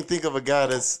can't think of a guy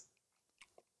that's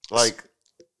like.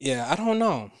 Yeah, I don't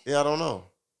know. Yeah, I don't know.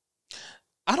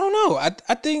 I don't know. I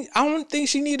don't think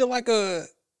she needed like a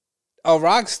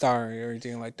rock star or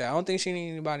anything like that. I don't think she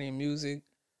needed anybody in music.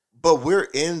 But we're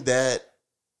in that.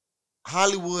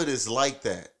 Hollywood is like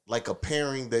that, like a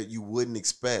pairing that you wouldn't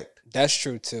expect. That's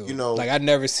true too. You know, like I've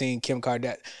never seen Kim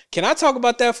Kardashian. Can I talk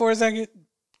about that for a second?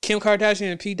 Kim Kardashian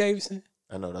and Pete Davidson.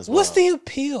 I know that's what's wild. the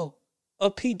appeal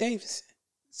of Pete Davidson?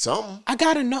 Something. I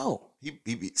gotta know. He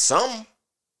something.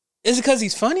 Is it because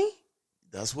he's funny?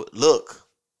 That's what. Look,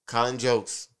 Colin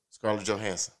Jokes, Scarlett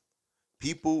Johansson.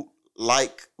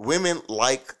 Women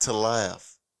like to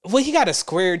laugh. Well, he got a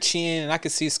square chin, and I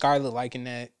could see Scarlett liking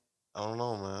that. I don't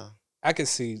know, man. I could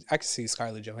see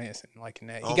Scarlett Johansson liking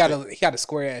that. He got a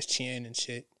square ass chin and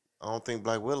shit. I don't think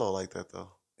Black Willow like that though.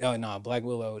 Oh no, Black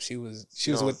Willow. She was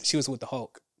with the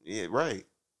Hulk. Yeah, right.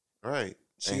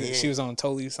 She was on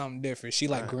totally something different. She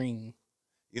like green.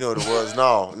 You know what it was?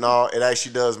 No, it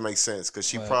actually does make sense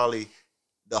because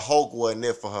the Hulk wasn't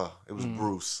it for her. It was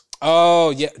Bruce. Oh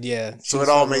yeah. So it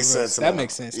all makes sense. That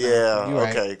makes sense. Yeah.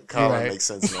 Right. Okay. Colin makes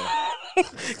sense now.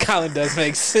 Colin does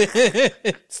make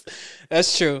sense.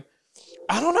 That's true.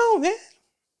 I don't know, man.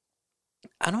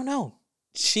 I don't know.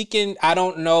 I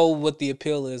don't know what the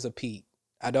appeal is of Pete.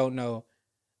 I don't know.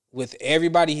 With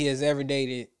everybody he has ever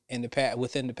dated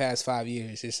within the past 5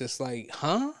 years, it's just like,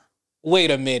 huh? Wait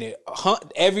a minute. Huh?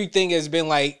 Everything has been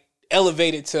like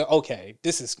elevated to, okay,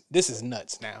 this is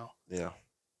nuts now. Yeah.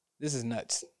 This is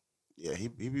nuts. Yeah, he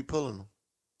be pulling them.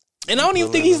 And I don't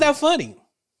even think he's that funny.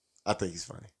 I think he's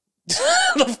funny.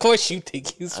 Of course you think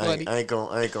he's funny. I ain't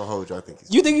gonna hold you. I think he's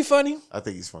funny. You think he's funny? I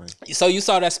think he's funny. So you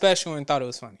saw that special and thought it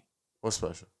was funny? What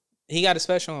special? He got a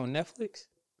special on Netflix?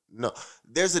 No.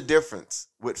 There's a difference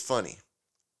with funny.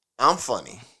 I'm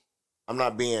funny. I'm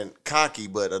not being cocky,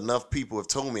 but enough people have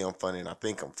told me I'm funny and I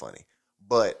think I'm funny.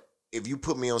 But if you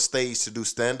put me on stage to do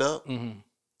stand-up,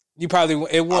 you probably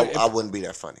I wouldn't be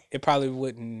that funny. It probably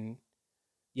wouldn't.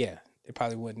 Yeah, it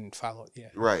probably wouldn't follow. Yeah,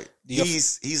 right.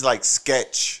 He's like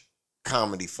sketch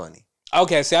comedy funny.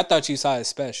 Okay, see, I thought you saw his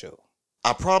special.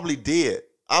 I probably did.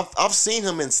 I've seen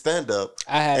him in stand-up.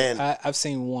 I've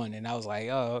seen one, and I was like,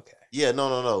 oh, okay. Yeah,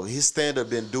 no. His stand-up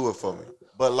didn't do it for me.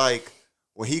 But like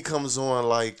when he comes on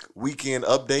like Weekend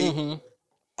Update,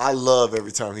 I love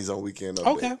every time he's on Weekend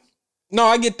Update. Okay. No,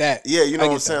 I get that. Yeah, you know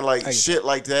what I'm saying? Like shit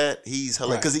like that, he's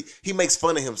hilarious. Because he makes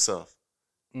fun of himself.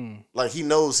 Like he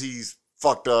knows he's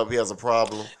fucked up, he has a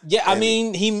problem. Yeah, I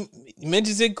mean, he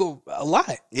mentions it a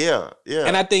lot. Yeah.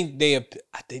 And I think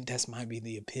that might be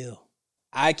the appeal.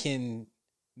 I can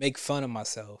make fun of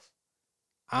myself.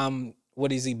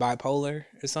 What is he, bipolar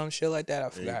or some shit like that? I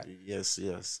forgot. Yes.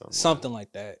 Something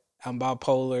like that. I'm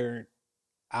bipolar.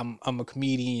 I'm a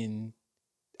comedian.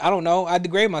 I don't know. I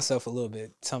degrade myself a little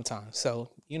bit sometimes.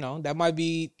 So, that might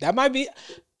be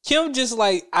Kim just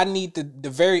like, I need the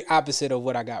very opposite of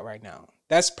what I got right now.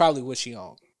 That's probably what she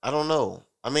on. I don't know.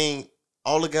 I mean,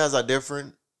 all the guys are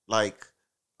different. Like,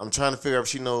 I'm trying to figure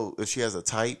out if she has a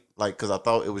type. Like, because I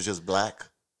thought it was just black.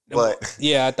 But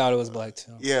yeah, I thought it was black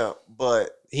too. Yeah, but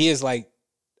he is like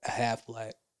half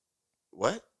black.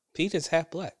 What? Pete is half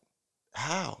black.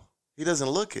 How? He doesn't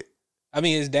look it. I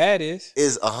mean, his dad is.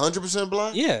 Is 100%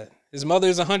 black? Yeah. His mother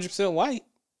is 100% white.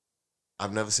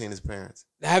 I've never seen his parents.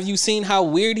 Have you seen how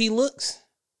weird he looks?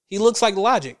 He looks like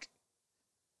Logic.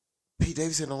 Pete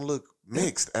Davidson don't look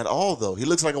mixed at all, though. He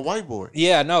looks like a white boy.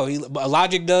 Yeah, no.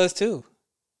 Logic does too.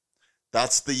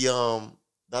 That's the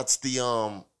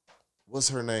what's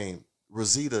her name?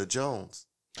 Rosita Jones.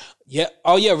 Yeah.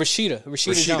 Oh yeah, Rashida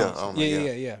Jones. Oh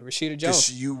yeah. Rashida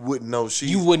Jones. You wouldn't know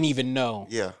You wouldn't even know.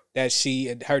 Yeah. That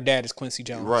her dad is Quincy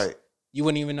Jones. Right. You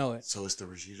wouldn't even know it. So it's the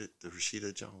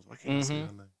Rashida Jones. Why can't I say her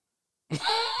name?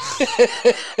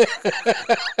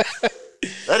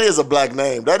 That is a black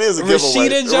name. That is a giveaway.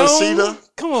 Rashida Jones. Rashida.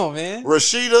 Come on, man.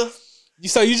 Rashida.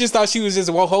 So you just thought she was just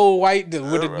a whole white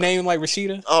with a name like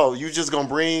Rashida? Oh, you just gonna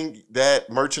bring that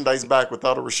merchandise back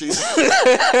without a Rashida?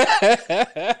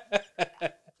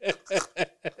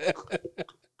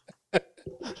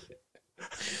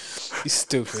 You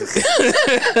stupid.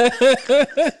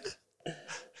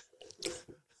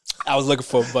 I was looking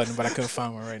for a button, but I couldn't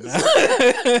find one right now.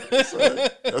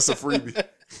 That's a freebie.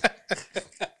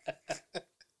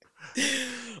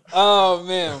 Oh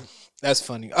man, that's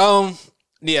funny.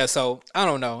 Yeah. So I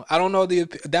don't know.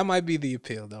 That might be the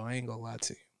appeal, though. I ain't gonna lie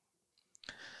to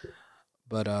you.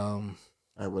 But all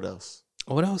right, what else?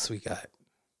 What else we got?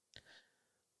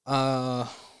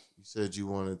 You said you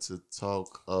wanted to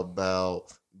talk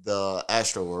about the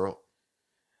Astro World.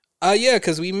 Yeah,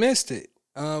 because we missed it.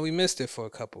 We missed it for a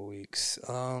couple weeks.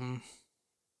 I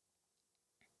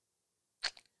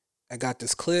got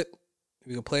this clip.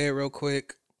 We can play it real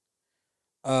quick.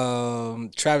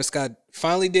 Travis Scott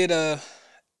finally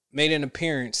made an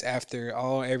appearance after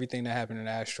everything that happened in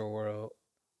Astroworld.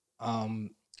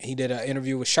 He did an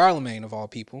interview with Charlemagne of all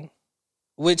people,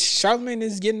 which Charlemagne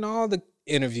is getting all the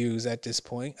interviews at this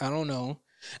point. I don't know.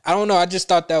 I just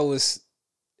thought that was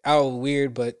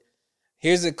weird, but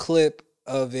here's a clip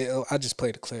of it. I'll just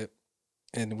play the clip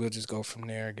and we'll just go from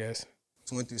there, I guess.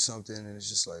 Went through something and it's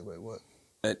just like, wait, what?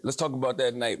 Let's talk about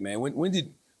that night, man. When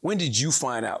did you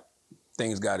find out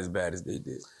things got as bad as they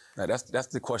did? Now, that's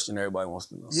the question everybody wants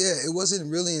to know. Yeah, it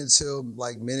wasn't really until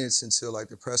like minutes until like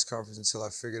the press conference until I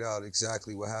figured out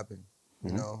exactly what happened.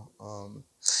 You know,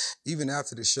 even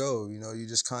after the show, you know, you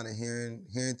just kind of hearing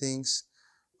things,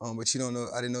 but you don't know.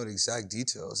 I didn't know the exact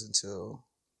details until,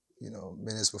 you know,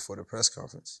 minutes before the press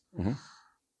conference.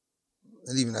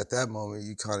 And even at that moment,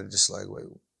 you kind of just like, wait,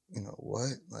 you know,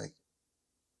 what? Like,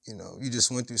 you know, you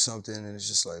just went through something and it's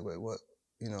just like, wait, what?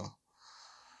 You know.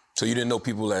 So you didn't know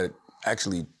people that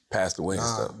actually passed away and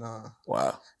stuff? Nah.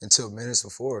 Wow. Until minutes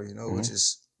before, you know, which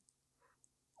is,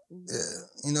 yeah,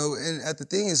 you know, and the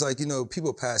thing is like, you know,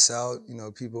 people pass out, you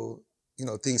know,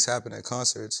 things happen at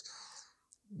concerts,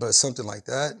 but something like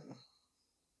that,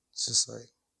 it's just like.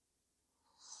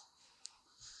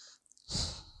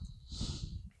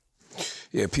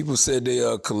 Yeah, people said they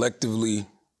collectively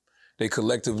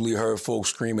heard folks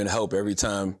screaming help every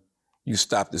time you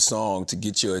stopped the song to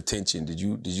get your attention. Did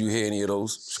you hear any of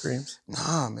those screams?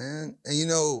 Nah, man. And you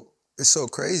know, it's so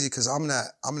crazy because I'm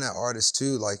that artist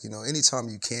too. Like, you know, anytime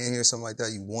you can hear something like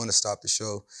that, you want to stop the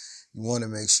show. You want to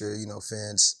make sure, you know,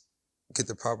 fans get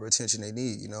the proper attention they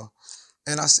need, you know.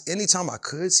 And anytime I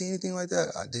could see anything like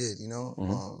that, I did, you know.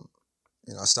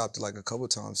 You know, I stopped it like a couple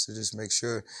times to just make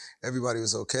sure everybody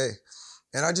was okay.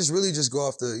 And I just really just go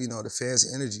off the, you know, the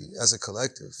fans' energy as a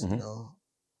collective, you know,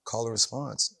 call and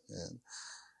response. And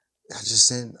I just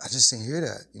didn't hear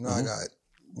that. You know, I got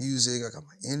music, I got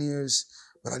my in-ears,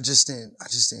 but I just didn't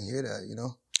hear that, you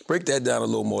know? Break that down a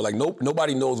little more. Like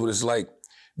nobody knows what it's like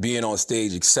being on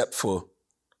stage except for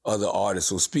other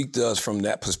artists. So speak to us from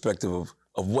that perspective of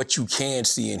what you can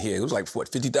see and hear. It was like, what,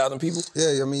 50,000 people?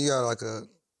 Yeah, I mean, you got like a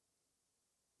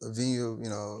venue, you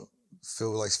know,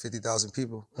 filled with like 50,000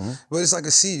 people. But it's like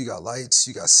a sea. You got lights,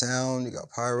 you got sound, you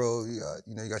got pyro, you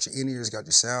got your in-ears, you got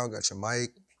your sound, got your mic,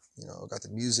 you know, got the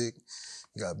music,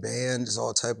 you got band, there's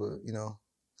all type of, you know,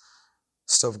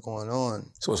 stuff going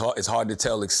on. So it's hard to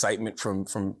tell excitement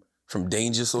from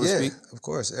danger, so to speak? Yeah, of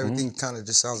course. Everything kind of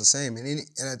just sounds the same. And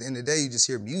at the end of the day, you just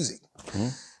hear music,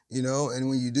 you know? And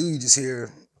when you do, you just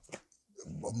hear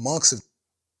monks of...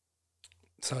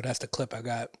 So that's the clip I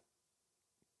got.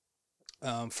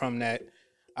 From that,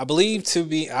 I believe to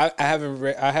be, I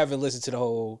haven't listened to the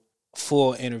whole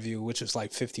full interview, which was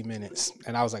like 50 minutes.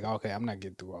 And I was like, okay, I'm not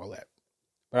getting through all that.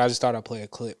 But I just thought I'd play a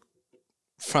clip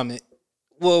from it.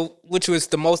 Well, which was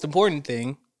the most important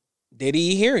thing. Did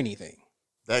he hear anything?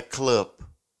 That clip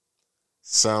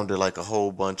sounded like a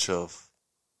whole bunch of,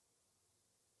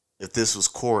 if this was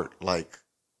court, like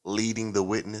leading the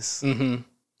witness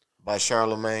by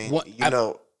Charlemagne.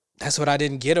 That's what I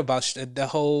didn't get about the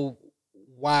whole,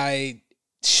 why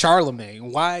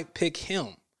Charlemagne? Why pick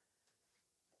him?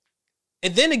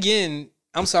 And then again,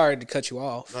 I'm sorry to cut you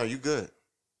off. No, you good.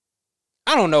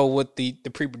 I don't know what the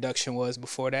pre-production was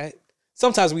before that.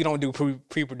 Sometimes we don't do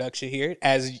pre-production here,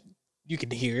 as you can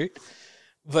hear it.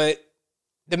 But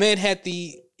the man had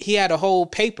a whole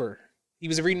paper. He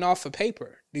was reading off a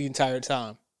paper the entire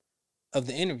time of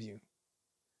the interview.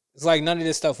 It's like none of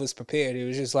this stuff was prepared. It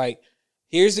was just like,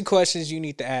 here's the questions you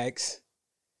need to ask.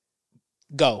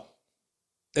 Go.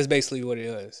 That's basically what it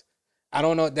is. I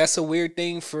don't know. That's a weird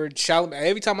thing for Charlemagne.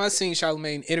 Every time I've seen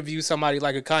Charlemagne interview somebody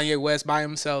like a Kanye West by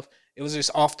himself, it was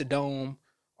just off the dome,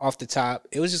 off the top.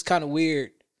 It was just kind of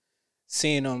weird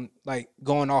seeing him like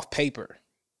going off paper.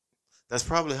 That's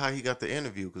probably how he got the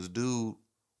interview, because dude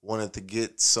wanted to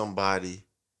get somebody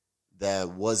that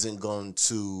wasn't going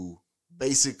to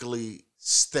basically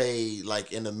stay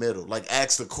like in the middle, like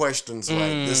ask the questions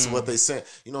like this is what they said.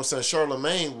 You know what I'm saying?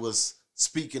 Charlemagne was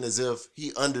speaking as if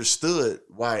he understood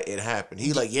why it happened.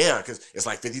 He like, yeah, because it's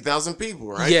like 50,000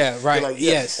 people, right? Yeah, right. Like,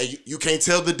 yeah. Yes. And you can't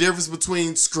tell the difference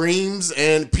between screams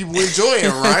and people enjoying,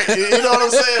 right? You know what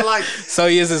I'm saying? Like, so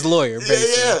he is his lawyer,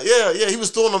 basically. Yeah. He was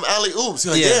throwing them alley oops.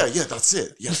 He's like, yeah, that's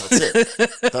it. Yeah, that's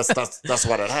it. that's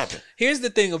why that happened. Here's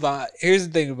the thing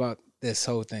about this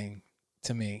whole thing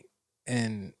to me,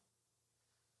 and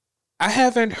I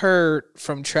haven't heard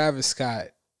from Travis Scott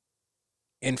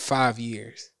in 5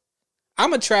 years.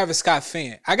 I'm a Travis Scott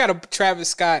fan. I got a Travis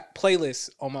Scott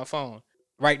playlist on my phone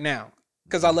right now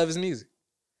because I love his music.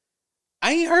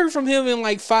 I ain't heard from him in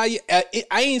like 5 years.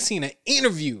 I ain't seen an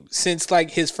interview since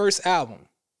like his first album.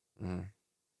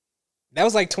 That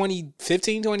was like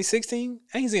 2015, 2016.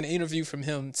 I ain't seen an interview from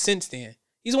him since then.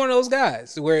 He's one of those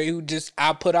guys where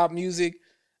I put out music.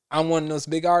 I'm one of those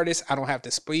big artists. I don't have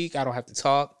to speak. I don't have to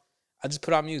talk. I just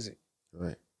put out music.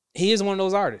 Right. He is one of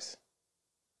those artists.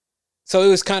 So it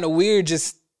was kind of weird.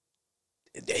 Just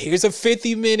here's a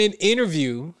 50-minute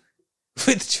interview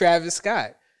with Travis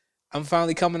Scott. I'm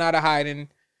finally coming out of hiding.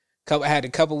 I had a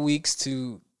couple weeks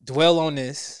to dwell on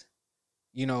this,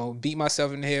 beat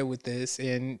myself in the head with this,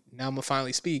 and now I'm gonna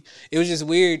finally speak. It was just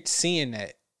weird seeing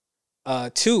that.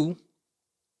 2,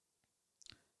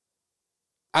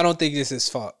 I don't think it's his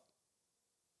fault.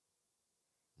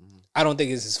 I don't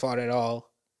think it's his fault at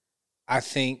all. I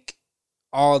think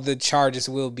all the charges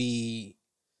will be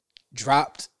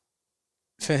dropped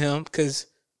for him because,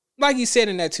 like he said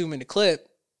in that 2-minute clip,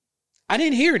 I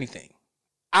didn't hear anything.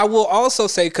 I will also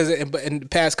say, because in the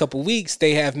past couple weeks,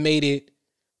 they have made it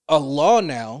a law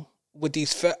now with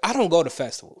these. I don't go to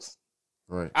festivals.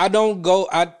 Right. I don't go.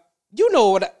 Brian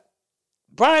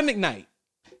McKnight.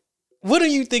 What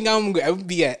do you think I'm going to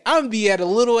be at? I'm going to be at a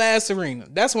little ass arena.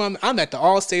 That's why I'm at the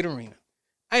All-State Arena.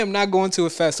 I am not going to a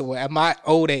festival at my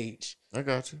old age. I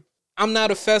got you. I'm not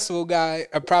a festival guy.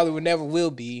 I probably would never will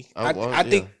be. I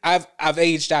think I've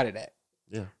aged out of that.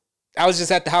 Yeah. I was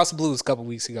just at the House of Blues a couple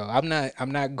weeks ago. I'm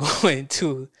not going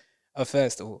to a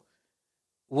festival.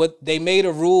 What they made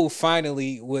a rule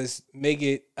finally was make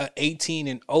it a 18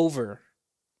 and over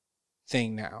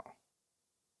thing now.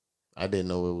 I didn't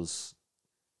know it was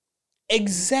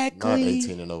exactly not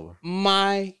 18 and over.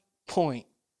 My point.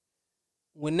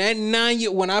 When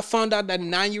I found out that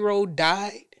 9-year-old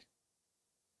died,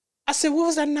 I said, what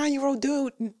was that 9-year-old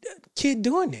kid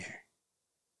doing there?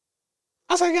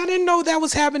 I was like, I didn't know that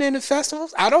was happening at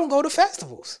festivals. I don't go to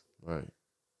festivals. Right.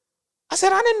 I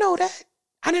said, I didn't know that.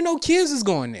 I didn't know kids was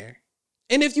going there.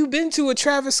 And if you've been to a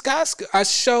Travis Scott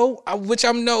show, which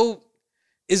I know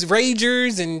is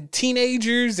ragers and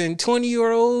teenagers and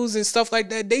 20-year-olds and stuff like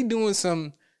that, they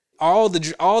doing all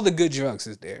the good drugs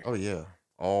is there. Oh yeah,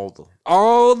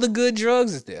 all the good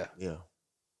drugs is there. Yeah.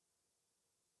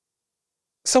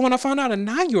 So when I found out a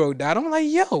 9-year-old died, I'm like,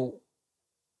 yo,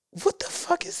 what the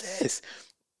fuck is this?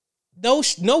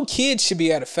 No kid should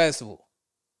be at a festival.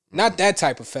 Not that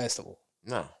type of festival.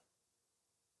 No.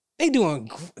 They doing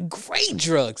great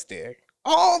drugs there.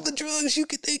 All the drugs you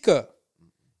could think of.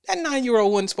 That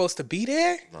 9-year-old wasn't supposed to be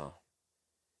there. No.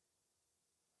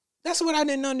 That's what I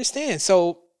didn't understand.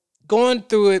 So going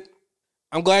through it,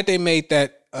 I'm glad they made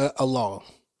that a law.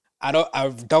 I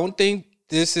don't think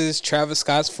this is Travis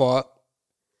Scott's fault.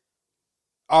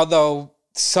 Although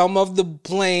some of the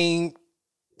blame,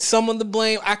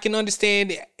 I can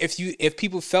understand it. If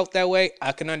people felt that way,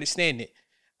 I can understand it.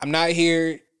 I'm not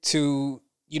here to,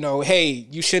 hey,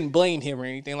 you shouldn't blame him or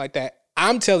anything like that.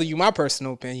 I'm telling you my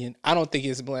personal opinion. I don't think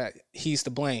he's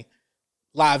to blame.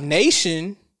 Live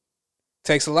Nation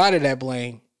takes a lot of that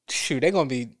blame. Shoot, they're gonna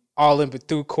be all in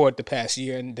through court the past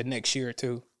year and the next year or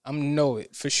two. I know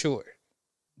it for sure.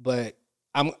 But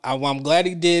I'm glad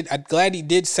he did. I'm glad he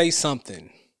did say something.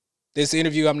 This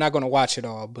interview, I'm not going to watch it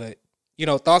all, but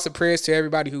thoughts and prayers to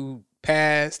everybody who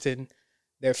passed and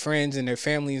their friends and their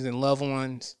families and loved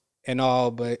ones and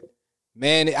all. But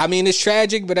man, I mean, it's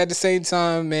tragic, but at the same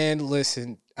time, man,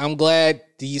 listen, I'm glad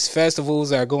these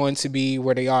festivals are going to be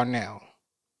where they are now.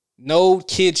 No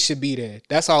kids should be there.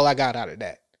 That's all I got out of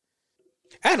that.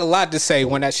 I had a lot to say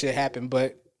when that shit happened,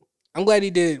 but I'm glad he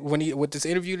did with this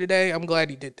interview today. I'm glad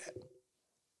he did that.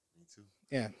 Me too.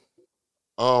 Yeah.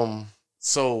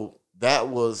 So that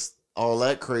was all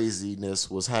that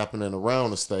craziness was happening around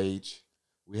the stage.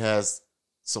 We had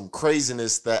some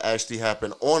craziness that actually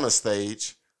happened on a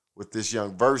stage with this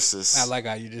young Versus. I like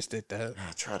how you just did that.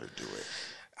 I try to do it.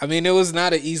 I mean, it was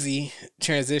not an easy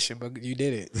transition, but you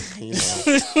did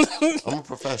it. I'm a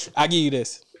professional. I'll give you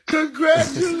this.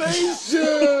 Congratulations!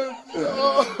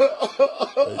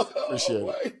 Appreciate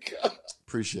it. God.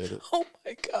 Appreciate it. Oh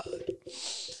my God.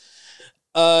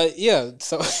 Yeah.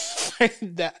 So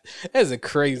that's a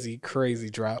crazy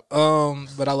drop.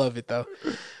 But I love it though.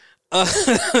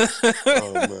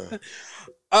 Oh man.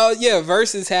 Yeah.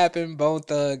 Versus happened. Bone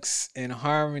Thugs and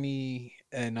Harmony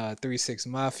and 3 6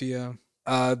 Mafia.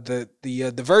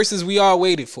 The verses we all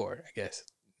waited for. I guess.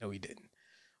 No, we didn't.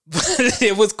 But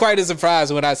it was quite a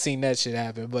surprise when I seen that shit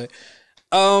happen. But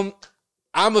I'm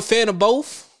a fan of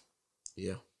both.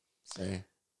 Yeah. Same.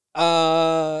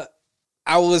 I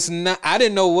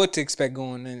didn't know what to expect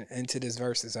going into this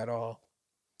versus at all.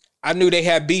 I knew they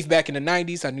had beef back in the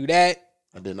 90s. I knew that.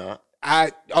 I did not.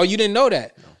 You didn't know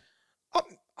that? No.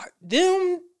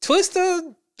 Them,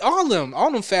 Twista, all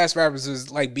them fast rappers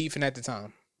was like beefing at the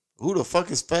time. Who the fuck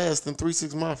is fast in 3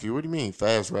 6 Mafia? What do you mean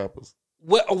fast rappers?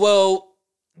 Well,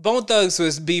 Bone Thugs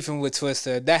was beefing with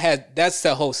Twista. That's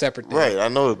the whole separate thing. Right, I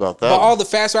know about that. But one. all the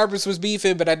fast rappers was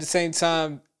beefing, but at the same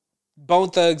time, Bone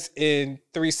Thugs in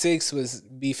 3 6 was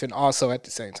beefing also at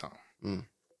the same time. Mm.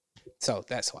 So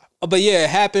that's why. But yeah, it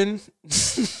happened.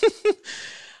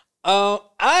 I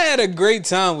had a great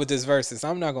time with this versus.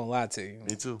 I'm not gonna lie to you.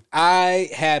 Me too. I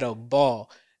had a ball.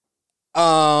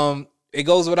 It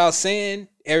goes without saying.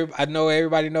 I know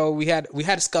everybody know we had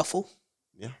a scuffle.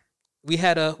 Yeah. We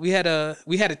had a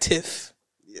tiff.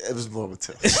 Yeah, it was more of a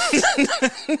tiff.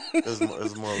 it was more of a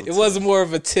tiff. It was more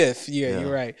of a tiff. Yeah,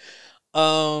 you're right.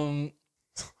 It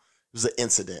was an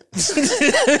incident.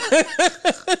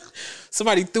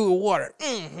 Somebody threw the water.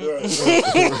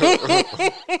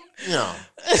 Yeah.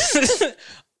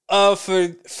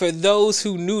 For those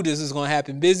who knew this was gonna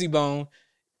happen, Busy Bone,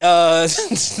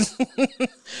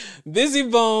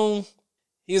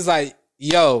 he's like,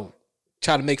 yo,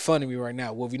 trying to make fun of me right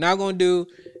now. What we're not gonna do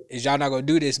is y'all not gonna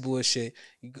do this bullshit.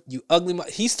 You ugly.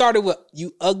 He started with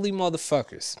you ugly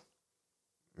motherfuckers.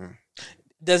 Mm.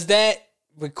 Does that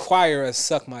require a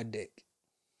suck my dick?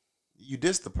 You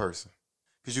dissed the person.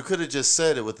 Because you could have just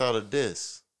said it without a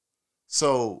diss.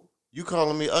 So you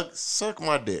calling me suck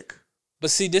my dick.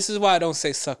 But see, this is why I don't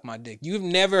say suck my dick. You've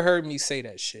never heard me say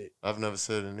that shit. I've never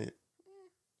said it.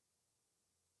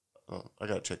 Oh, I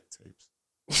gotta check the tapes.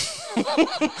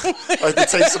 Like the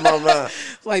tapes in my mind.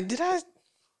 Like, did I?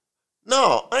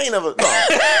 No, I ain't never.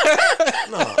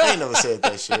 No, I ain't never said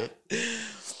that shit.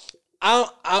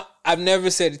 I've never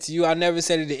said it to you. I never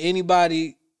said it to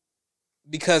anybody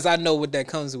because I know what that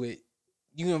comes with.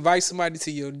 You invite somebody to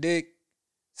your dick,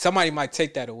 somebody might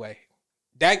take that away.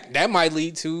 That might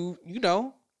lead to,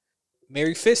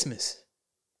 Merry Fistmas.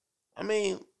 I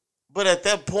mean, but at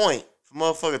that point, if a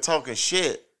motherfucker talking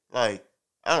shit, like,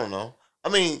 I don't know. I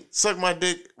mean, suck my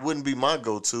dick wouldn't be my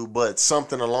go-to, but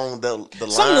something along the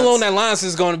lines. Something along that lines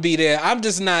is going to be there. I'm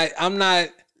not.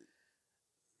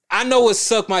 I know what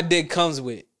suck my dick comes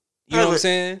with. You know what I'm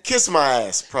saying? Kiss my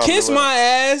ass, probably. Kiss my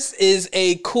ass is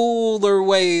a cooler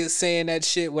way of saying that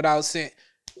shit without saying.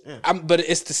 Yeah. But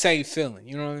it's the same feeling.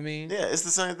 You know what I mean? Yeah, it's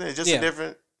the same thing. Just a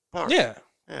different part. Yeah.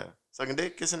 Yeah. Sucking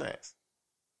dick, kissing ass.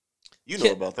 You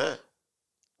know about that.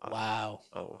 Wow.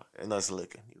 Oh, and that's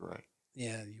licking. You're right.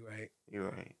 Yeah, you're right. You're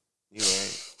right. You're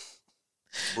right.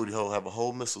 Booty hole have a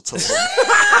whole mistletoe.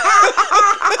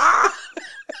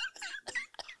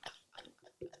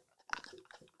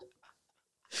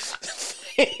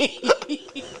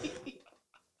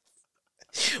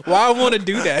 Why I want to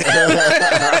do that?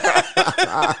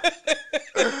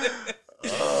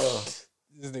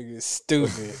 This nigga is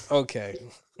stupid. Okay.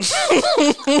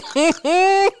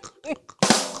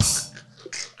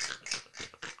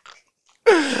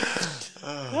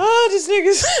 This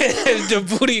nigga said the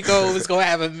booty hole was gonna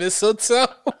have a mistletoe.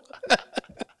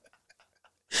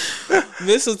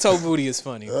 Mistletoe booty is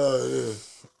funny. Oh yeah.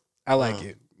 I like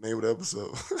it. Name of the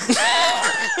episode.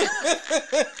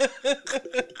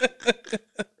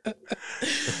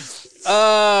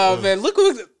 Man, look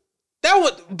what that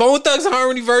was. Bone Thugs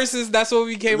Harmony versus. That's what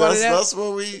we came out of that. That's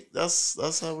what we.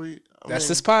 That's how we. That's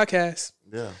this podcast.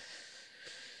 Yeah.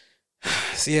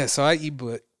 So I eat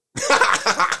butt.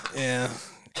 Yeah,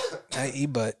 I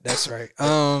eat butt. That's right.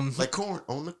 Like corn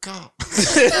on the cob.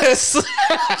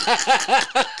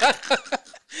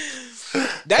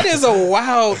 That is a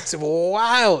wild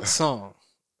song.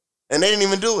 And they didn't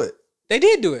even do it. They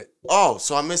did do it. Oh,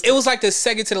 so I missed it. It was like the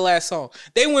second to the last song.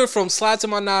 They went from Slide to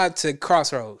My Nod to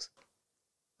Crossroads.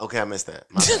 Okay, I missed that.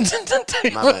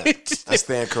 My bad. I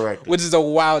stand corrected. Which is a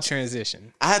wild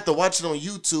transition. I had to watch it on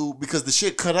YouTube because the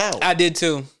shit cut out. I did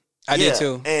too.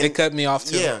 It cut me off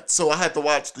too. Yeah, so I had to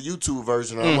watch the YouTube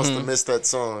version. I must have missed that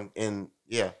song. And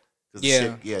yeah. And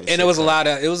it was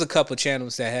it was a couple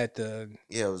channels that had the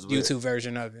it was YouTube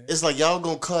version of it. It's like y'all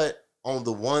gonna cut on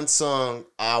the one song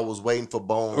I was waiting for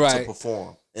Bone to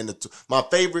perform. And my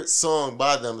favorite song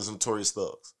by them is Notorious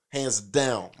Thugs. Hands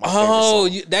down. My favorite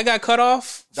song. That got cut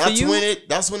off for you?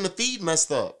 That's when the feed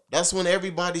messed up. That's when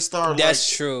everybody started. That's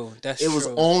true. It was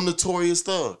on Notorious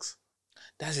Thugs.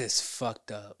 That is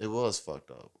fucked up. It was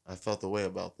fucked up. I felt the way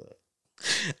about that.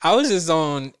 I was just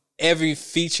on every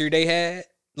feature they had.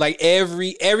 Like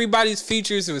everybody's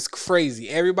features was crazy.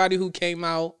 Everybody who came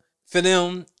out for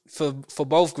them for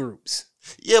both groups.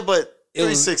 Yeah, but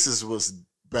 36's was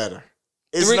better.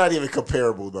 It's not even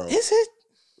comparable though. Is it?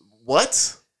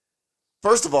 What?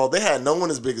 First of all, they had no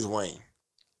one as big as Wayne.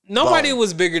 Nobody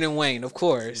was bigger than Wayne, of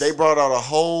course. They brought out a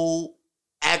whole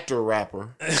actor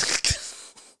rapper.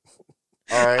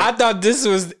 All right. I thought this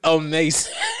was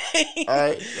amazing. All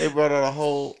right. They brought out a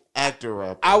whole actor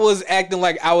rapper. I was acting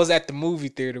like I was at the movie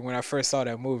theater when I first saw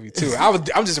that movie too.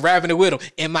 I'm just rapping it with him.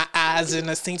 In my eyes, and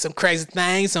I seen some crazy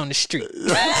things on the street.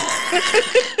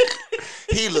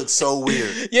 He looked so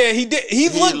weird. Yeah, he did.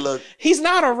 He's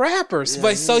not a rapper,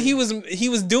 but he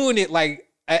was doing it like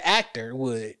an actor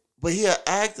would. But he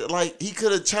acted like he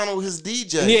could have channeled his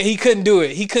DJ. Yeah, he couldn't do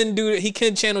it. He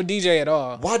couldn't channel DJ at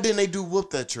all. Why didn't they do Whoop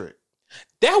That Trick?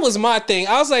 That was my thing.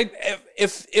 I was like,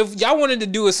 if y'all wanted to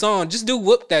do a song, just do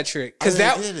Whoop That Trick. Because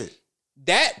that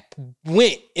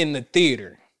went in the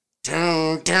theater. They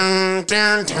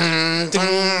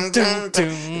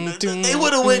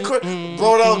would have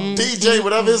brought out DJ,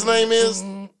 whatever his name is.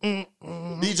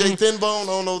 DJ Thinbone, I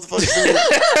don't know what the fuck his name is.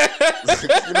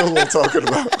 You know who I'm talking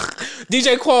about.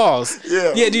 DJ Qualls.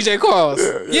 Yeah, DJ Qualls.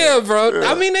 Yeah, bro.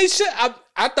 Yeah. I mean, they should.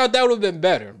 I thought that would have been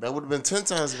better. That would have been 10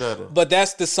 times better. But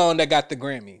that's the song that got the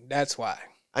Grammy. That's why.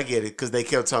 I get it, because they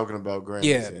kept talking about Grammys.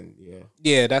 Yeah. And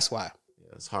yeah, that's why.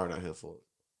 Yeah, it's hard out here for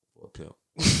a pimp.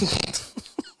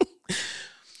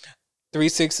 3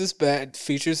 6 is bad.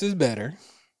 Features is better.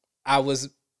 I was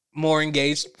more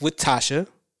engaged with Tasha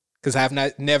because I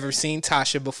have never seen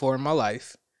Tasha before in my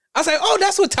life. I was like, oh,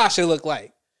 that's what Tasha looked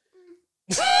like.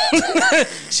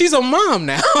 She's a mom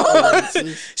now.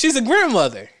 She's a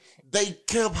grandmother. They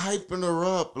kept hyping her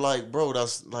up like, bro,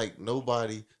 that's like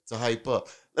nobody to hype up.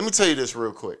 Let me tell you this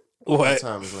real quick. What? My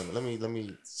time is limited. Let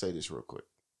me say this real quick.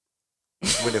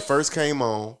 When it first came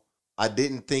on, I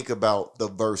didn't think about the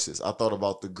verses. I thought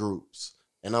about the groups.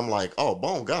 And I'm like, oh,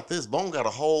 Bone got this. Bone got a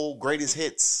whole greatest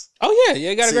hits. Oh, yeah.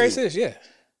 Yeah, got a greatest hits, yeah.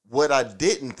 What I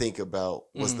didn't think about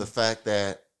was the fact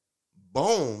that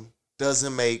Bone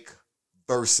doesn't make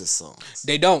versus songs.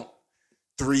 They don't.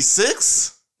 3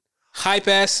 6?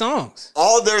 Hype-ass songs.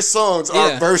 All their songs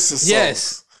are versus songs.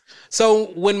 Yes. So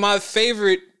when my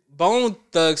favorite Bone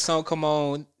Thug song come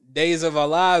on, Days of Our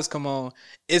Lives come on,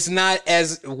 it's not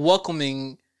as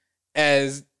welcoming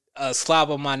as a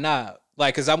Slob on My Knob.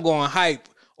 Like, because I'm going hype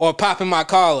or popping my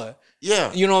collar.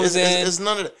 Yeah. You know what I'm saying? It's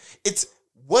none of that. It's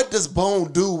what does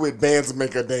Bone do with Bands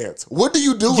Make Her Dance? What do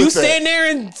you do with that? You stand there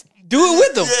and do it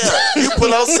with them. Yeah. You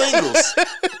put out singles.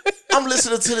 I'm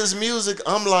listening to this music.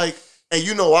 I'm like, and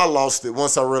you know I lost it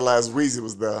once I realized Weezy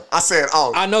was there. I said,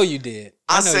 oh. I know you did.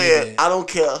 I said, I don't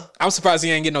care. I'm surprised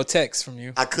he ain't get no text from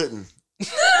you. I couldn't.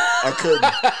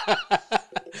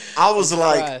 I was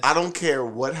like, I don't care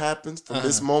what happens from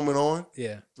this moment on.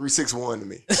 Yeah. 3 6 1 to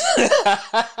me.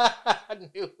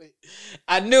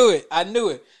 I knew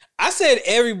it. I said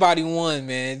everybody won,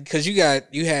 man, because you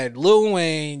had Lil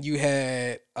Wayne, you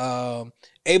had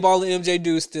A-Ball and MJ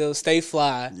Do still, Stay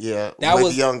Fly. Yeah. That with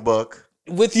was Young Buck.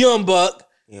 With Young Buck.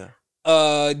 Yeah.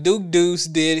 Duke Deuce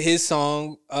did his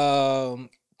song.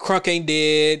 Crunk Ain't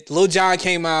Dead. Lil Jon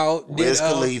came out. Wiz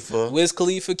Khalifa. Wiz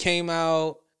Khalifa came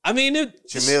out. I mean,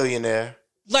 Jamillionaire.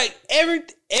 Like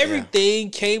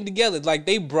everything came together. Like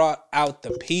they brought out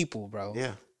the people, bro.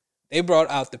 Yeah. They brought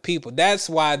out the people. That's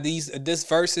why this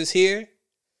verses here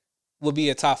will be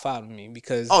a top 5 to me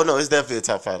because oh no, it's definitely a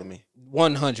top 5 to me.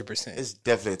 100%. It's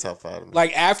definitely a top 5 to me.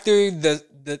 Like after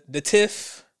the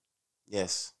tiff,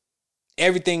 yes,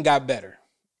 everything got better.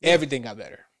 Yeah. Everything got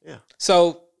better. Yeah.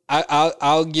 So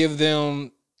I'll give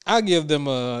them. I'll give them.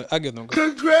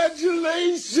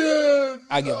 Congratulations!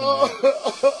 I give them.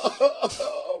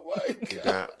 Oh my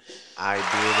god! I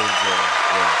did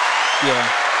enjoy. Yeah.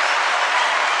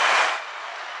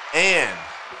 And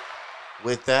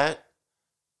with that,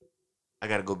 I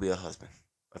gotta go be a husband,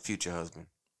 a future husband.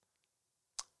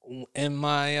 Am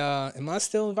I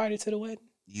still invited to the wedding?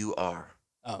 You are.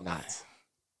 Oh, not.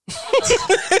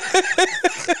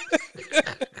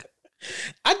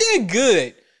 I did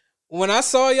good. When I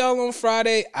saw y'all on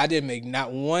Friday, I didn't make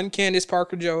not one Candace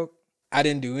Parker joke. I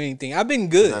didn't do anything. I've been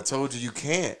good. I told you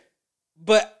can't.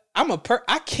 But I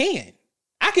can.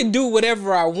 I can do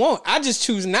whatever I want. I just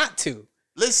choose not to.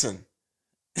 Listen.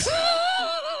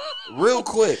 Real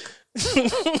quick.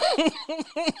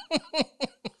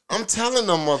 I'm telling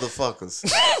them motherfuckers.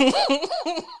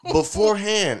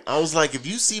 Beforehand, I was like, if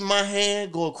you see my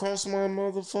hand go across my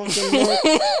motherfucking neck,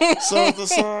 side to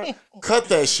side, cut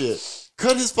that shit.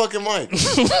 Cut his fucking mic.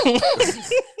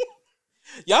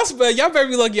 Y'all better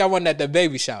be lucky I wasn't at that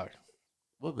baby shower.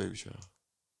 What baby shower?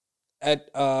 At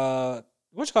what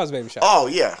you call his baby shower? Oh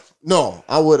yeah. No,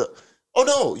 I would have. Oh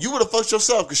no, you would have fucked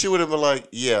yourself because she would have been like,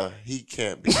 yeah, he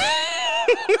can't be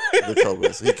the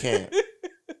co-host. He can't.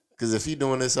 Because if he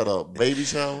doing this at a baby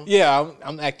shower, yeah,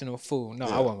 I'm acting a fool. No,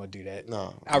 I wasn't gonna do that.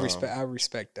 No, I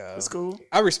respect. It's cool.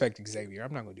 I respect Xavier.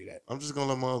 I'm not gonna do that. I'm just gonna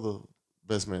let my other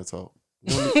best man talk.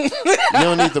 You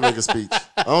don't need to make a speech.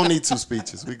 I don't need 2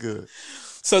 speeches. We good.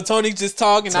 So Tony just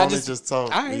talk and Tony I just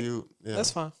talk. All right, yeah.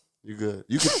 that's fine. You good.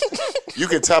 You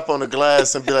can tap on the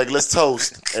glass and be like, let's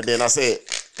toast. And then that's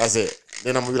it.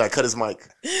 Then I'm gonna be like, cut his mic.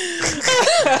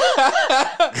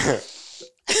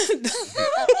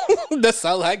 That's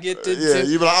all I get to do. Yeah,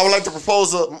 you be like, I would like to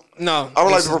propose a. No. I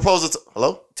would like to propose a.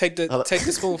 Hello? Take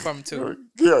the spoon from him too.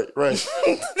 Yeah, right.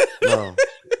 No.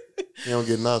 You don't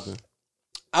get nothing.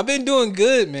 I've been doing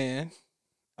good, man.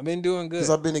 I've been doing good. Because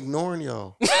I've been ignoring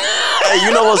y'all. Hey,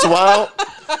 you know what's wild?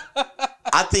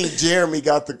 I think Jeremy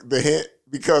got the hint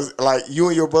because like you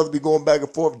and your brother be going back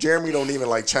and forth. Jeremy don't even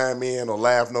like chime in or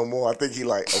laugh no more. I think he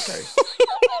like, okay.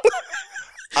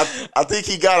 I think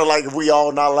he got it like if we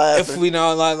all not laughing. If we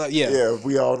not like yeah. Yeah, if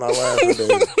we all not laughing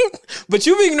then. But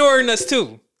you be ignoring us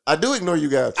too. I do ignore you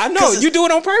guys. I know, you do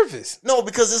it on purpose. No,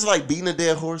 because it's like beating a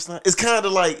dead horse now. It's kind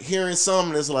of like hearing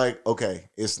something that's like, okay,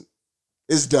 it's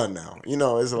done now. You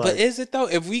know, it's like. But is it though?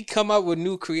 If we come up with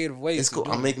new creative ways, it's cool.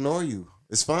 I'm gonna ignore you.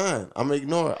 It's fine. I'm gonna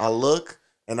ignore it. I look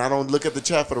and I don't look at the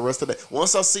chat for the rest of the day.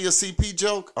 Once I see a CP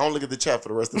joke, I don't look at the chat for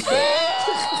the rest of the day.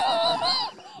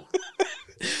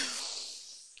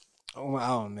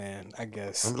 Oh man, I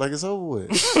guess. I'm like, it's over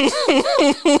with.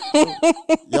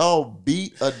 Y'all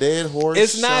beat a dead horse.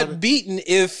 It's not beaten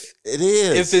if it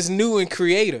is. If it's new and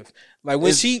creative. Like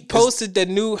when she posted that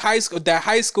new high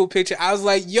school picture, I was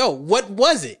like, yo, what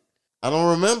was it? I don't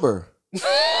remember.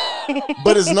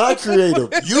 But it's not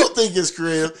creative. You think it's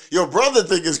creative. Your brother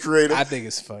think it's creative. I think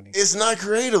it's funny. It's not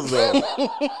creative though.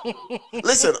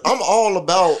 Listen, I'm all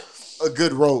about a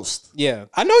good roast. Yeah,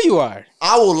 I know you are.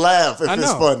 I will laugh if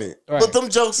it's funny. Right. But them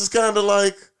jokes is kind of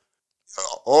like,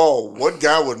 oh, what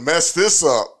guy would mess this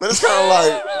up? But it's kind of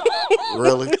like,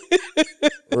 really?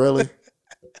 Really?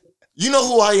 You know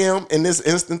who I am in this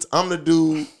instance? I'm the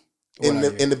dude in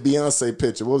the Beyonce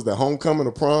picture. What was that? Homecoming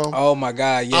or prom? Oh my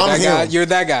God. Yeah, I'm that guy. him. You're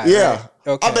that guy. Yeah. Right?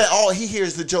 Okay. I bet he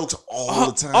hears the jokes all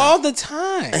the time. All the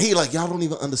time. And he like, y'all don't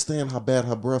even understand how bad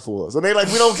her breath was. And they like,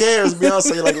 we don't care. It's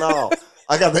Beyonce. Like, no.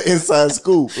 I got the inside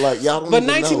scoop. Like, y'all don't even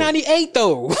know. But 1998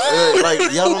 though. Like,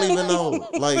 y'all don't even know.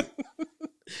 Like,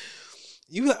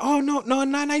 you like, oh no,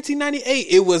 not 1998.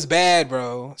 It was bad,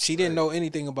 bro. She didn't know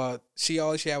anything about.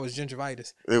 All she had was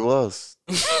gingivitis. It was.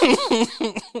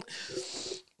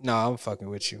 No, I'm fucking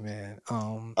with you, man.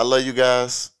 I love you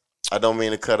guys. I don't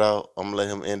mean to cut out. I'm gonna let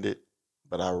him end it,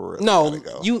 but I really no. gotta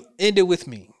go. You end it with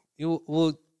me. You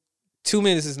will. 2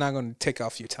 minutes is not going to take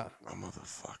off your time. Oh,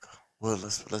 motherfucker. Well,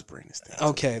 let's bring this down.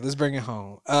 Okay, let's bring it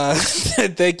home.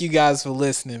 Thank you guys for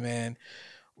listening, man.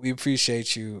 We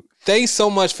appreciate you. Thanks so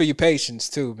much for your patience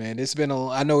too, man.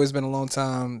 I know it's been a long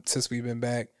time since we've been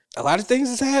back. A lot of things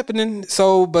is happening.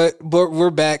 So, but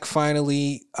we're back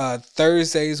finally.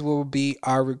 Thursdays will be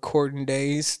our recording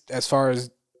days as far as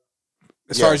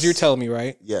you're telling me,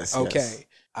 right? Yes. Okay. Yes.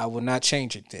 I will not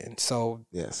change it then. So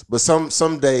yes, but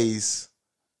some days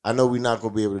I know we're not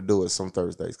gonna be able to do it some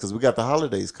Thursdays because we got the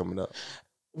holidays coming up.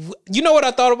 You know what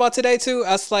I thought about today too?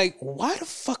 I was like, why the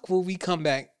fuck will we come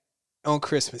back on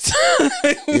Christmas?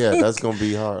 Yeah, that's gonna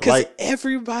be hard. Like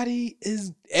everybody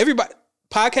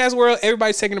podcast world,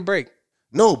 everybody's taking a break.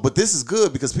 No, but this is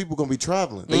good because people gonna be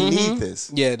traveling. They need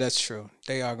this. Yeah, that's true.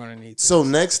 They are gonna need this. So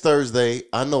next Thursday,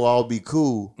 I know I'll be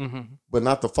cool, but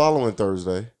not the following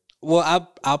Thursday.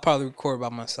 Well, I'll probably record by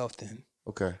myself then.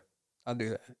 Okay. I'll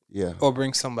do that. Yeah. Or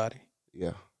bring somebody.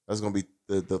 Yeah. That's gonna be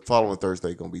the following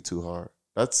Thursday gonna be too hard.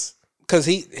 That's because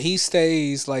he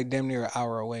stays like damn near an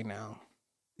hour away now.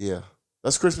 Yeah.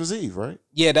 That's Christmas Eve, right?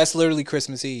 Yeah, that's literally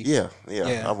Christmas Eve. Yeah.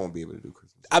 I won't be able to do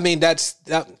Christmas Eve. I mean,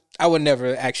 I would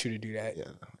never ask you to do that. Yeah.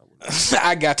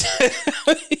 I got that.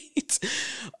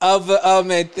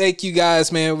 Man, thank you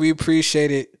guys, man. We appreciate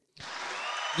it.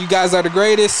 You guys are the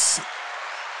greatest.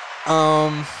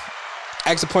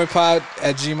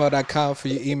 AskThePointPod@gmail.com for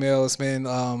your emails,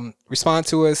 man. Respond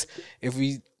to us if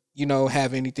we,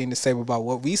 have anything to say about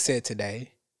what we said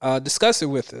today. Discuss it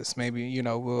with us. Maybe,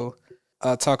 we'll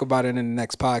talk about it in the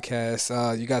next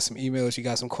podcast. You got some emails, you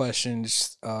got some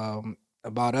questions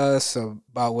about us,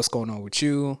 about what's going on with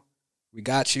you. We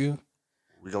got you.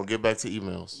 We're gonna get back to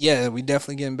emails. Yeah, we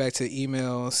definitely getting back to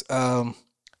emails.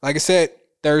 Like I said,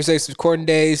 Thursdays recording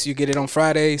days. You get it on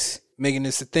Fridays. Making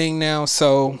this a thing now,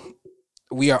 so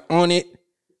we are on it.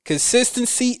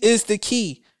 Consistency is the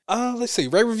key. Let's see.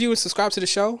 Rate, review, and subscribe to the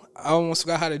show. I almost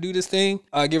forgot how to do this thing.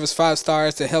 Give us 5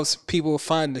 stars. That helps people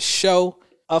find the show.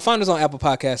 Find us on Apple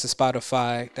Podcasts and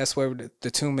Spotify. That's where the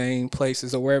 2 main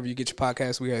places, or wherever you get your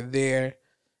podcasts. We are there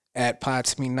at Pod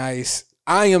to Me Nice.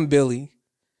 I am Billy.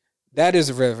 That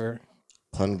is River.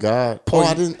 Pun God. Oh,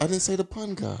 I didn't say the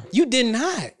pun God. You did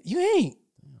not. You ain't.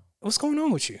 What's going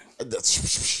on with you?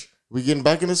 We getting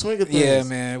back in the swing of things. Yeah,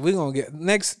 man. We're gonna get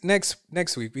next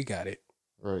week. We got it.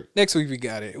 Right. Next week we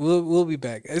got it. We'll be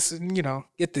back. It's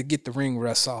get the ring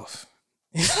rust off.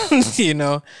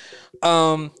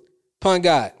 Pun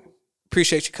God.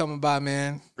 Appreciate you coming by,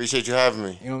 man. Appreciate you having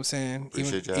me. You know what I'm saying?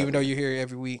 Appreciate you even though you're here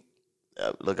every week.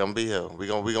 Yeah, look, I'm gonna be here. We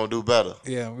gonna do better.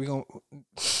 Yeah, we gonna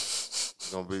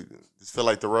be. Just feel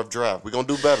like the rough draft. We gonna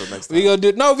do better next time. We gonna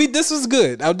do. No, this was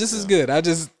good. This is good. I'm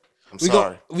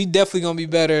sorry. We definitely gonna be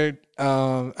better.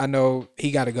 I know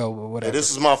he got to go, but whatever. Hey,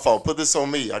 this was my fault. Put this on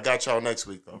me. I got y'all next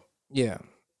week though. Yeah,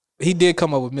 he did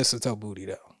come up with mistletoe booty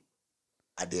though.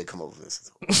 I did come up with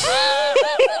mistletoe.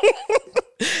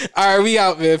 All right, we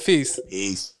out, man. Peace.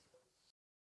 Peace.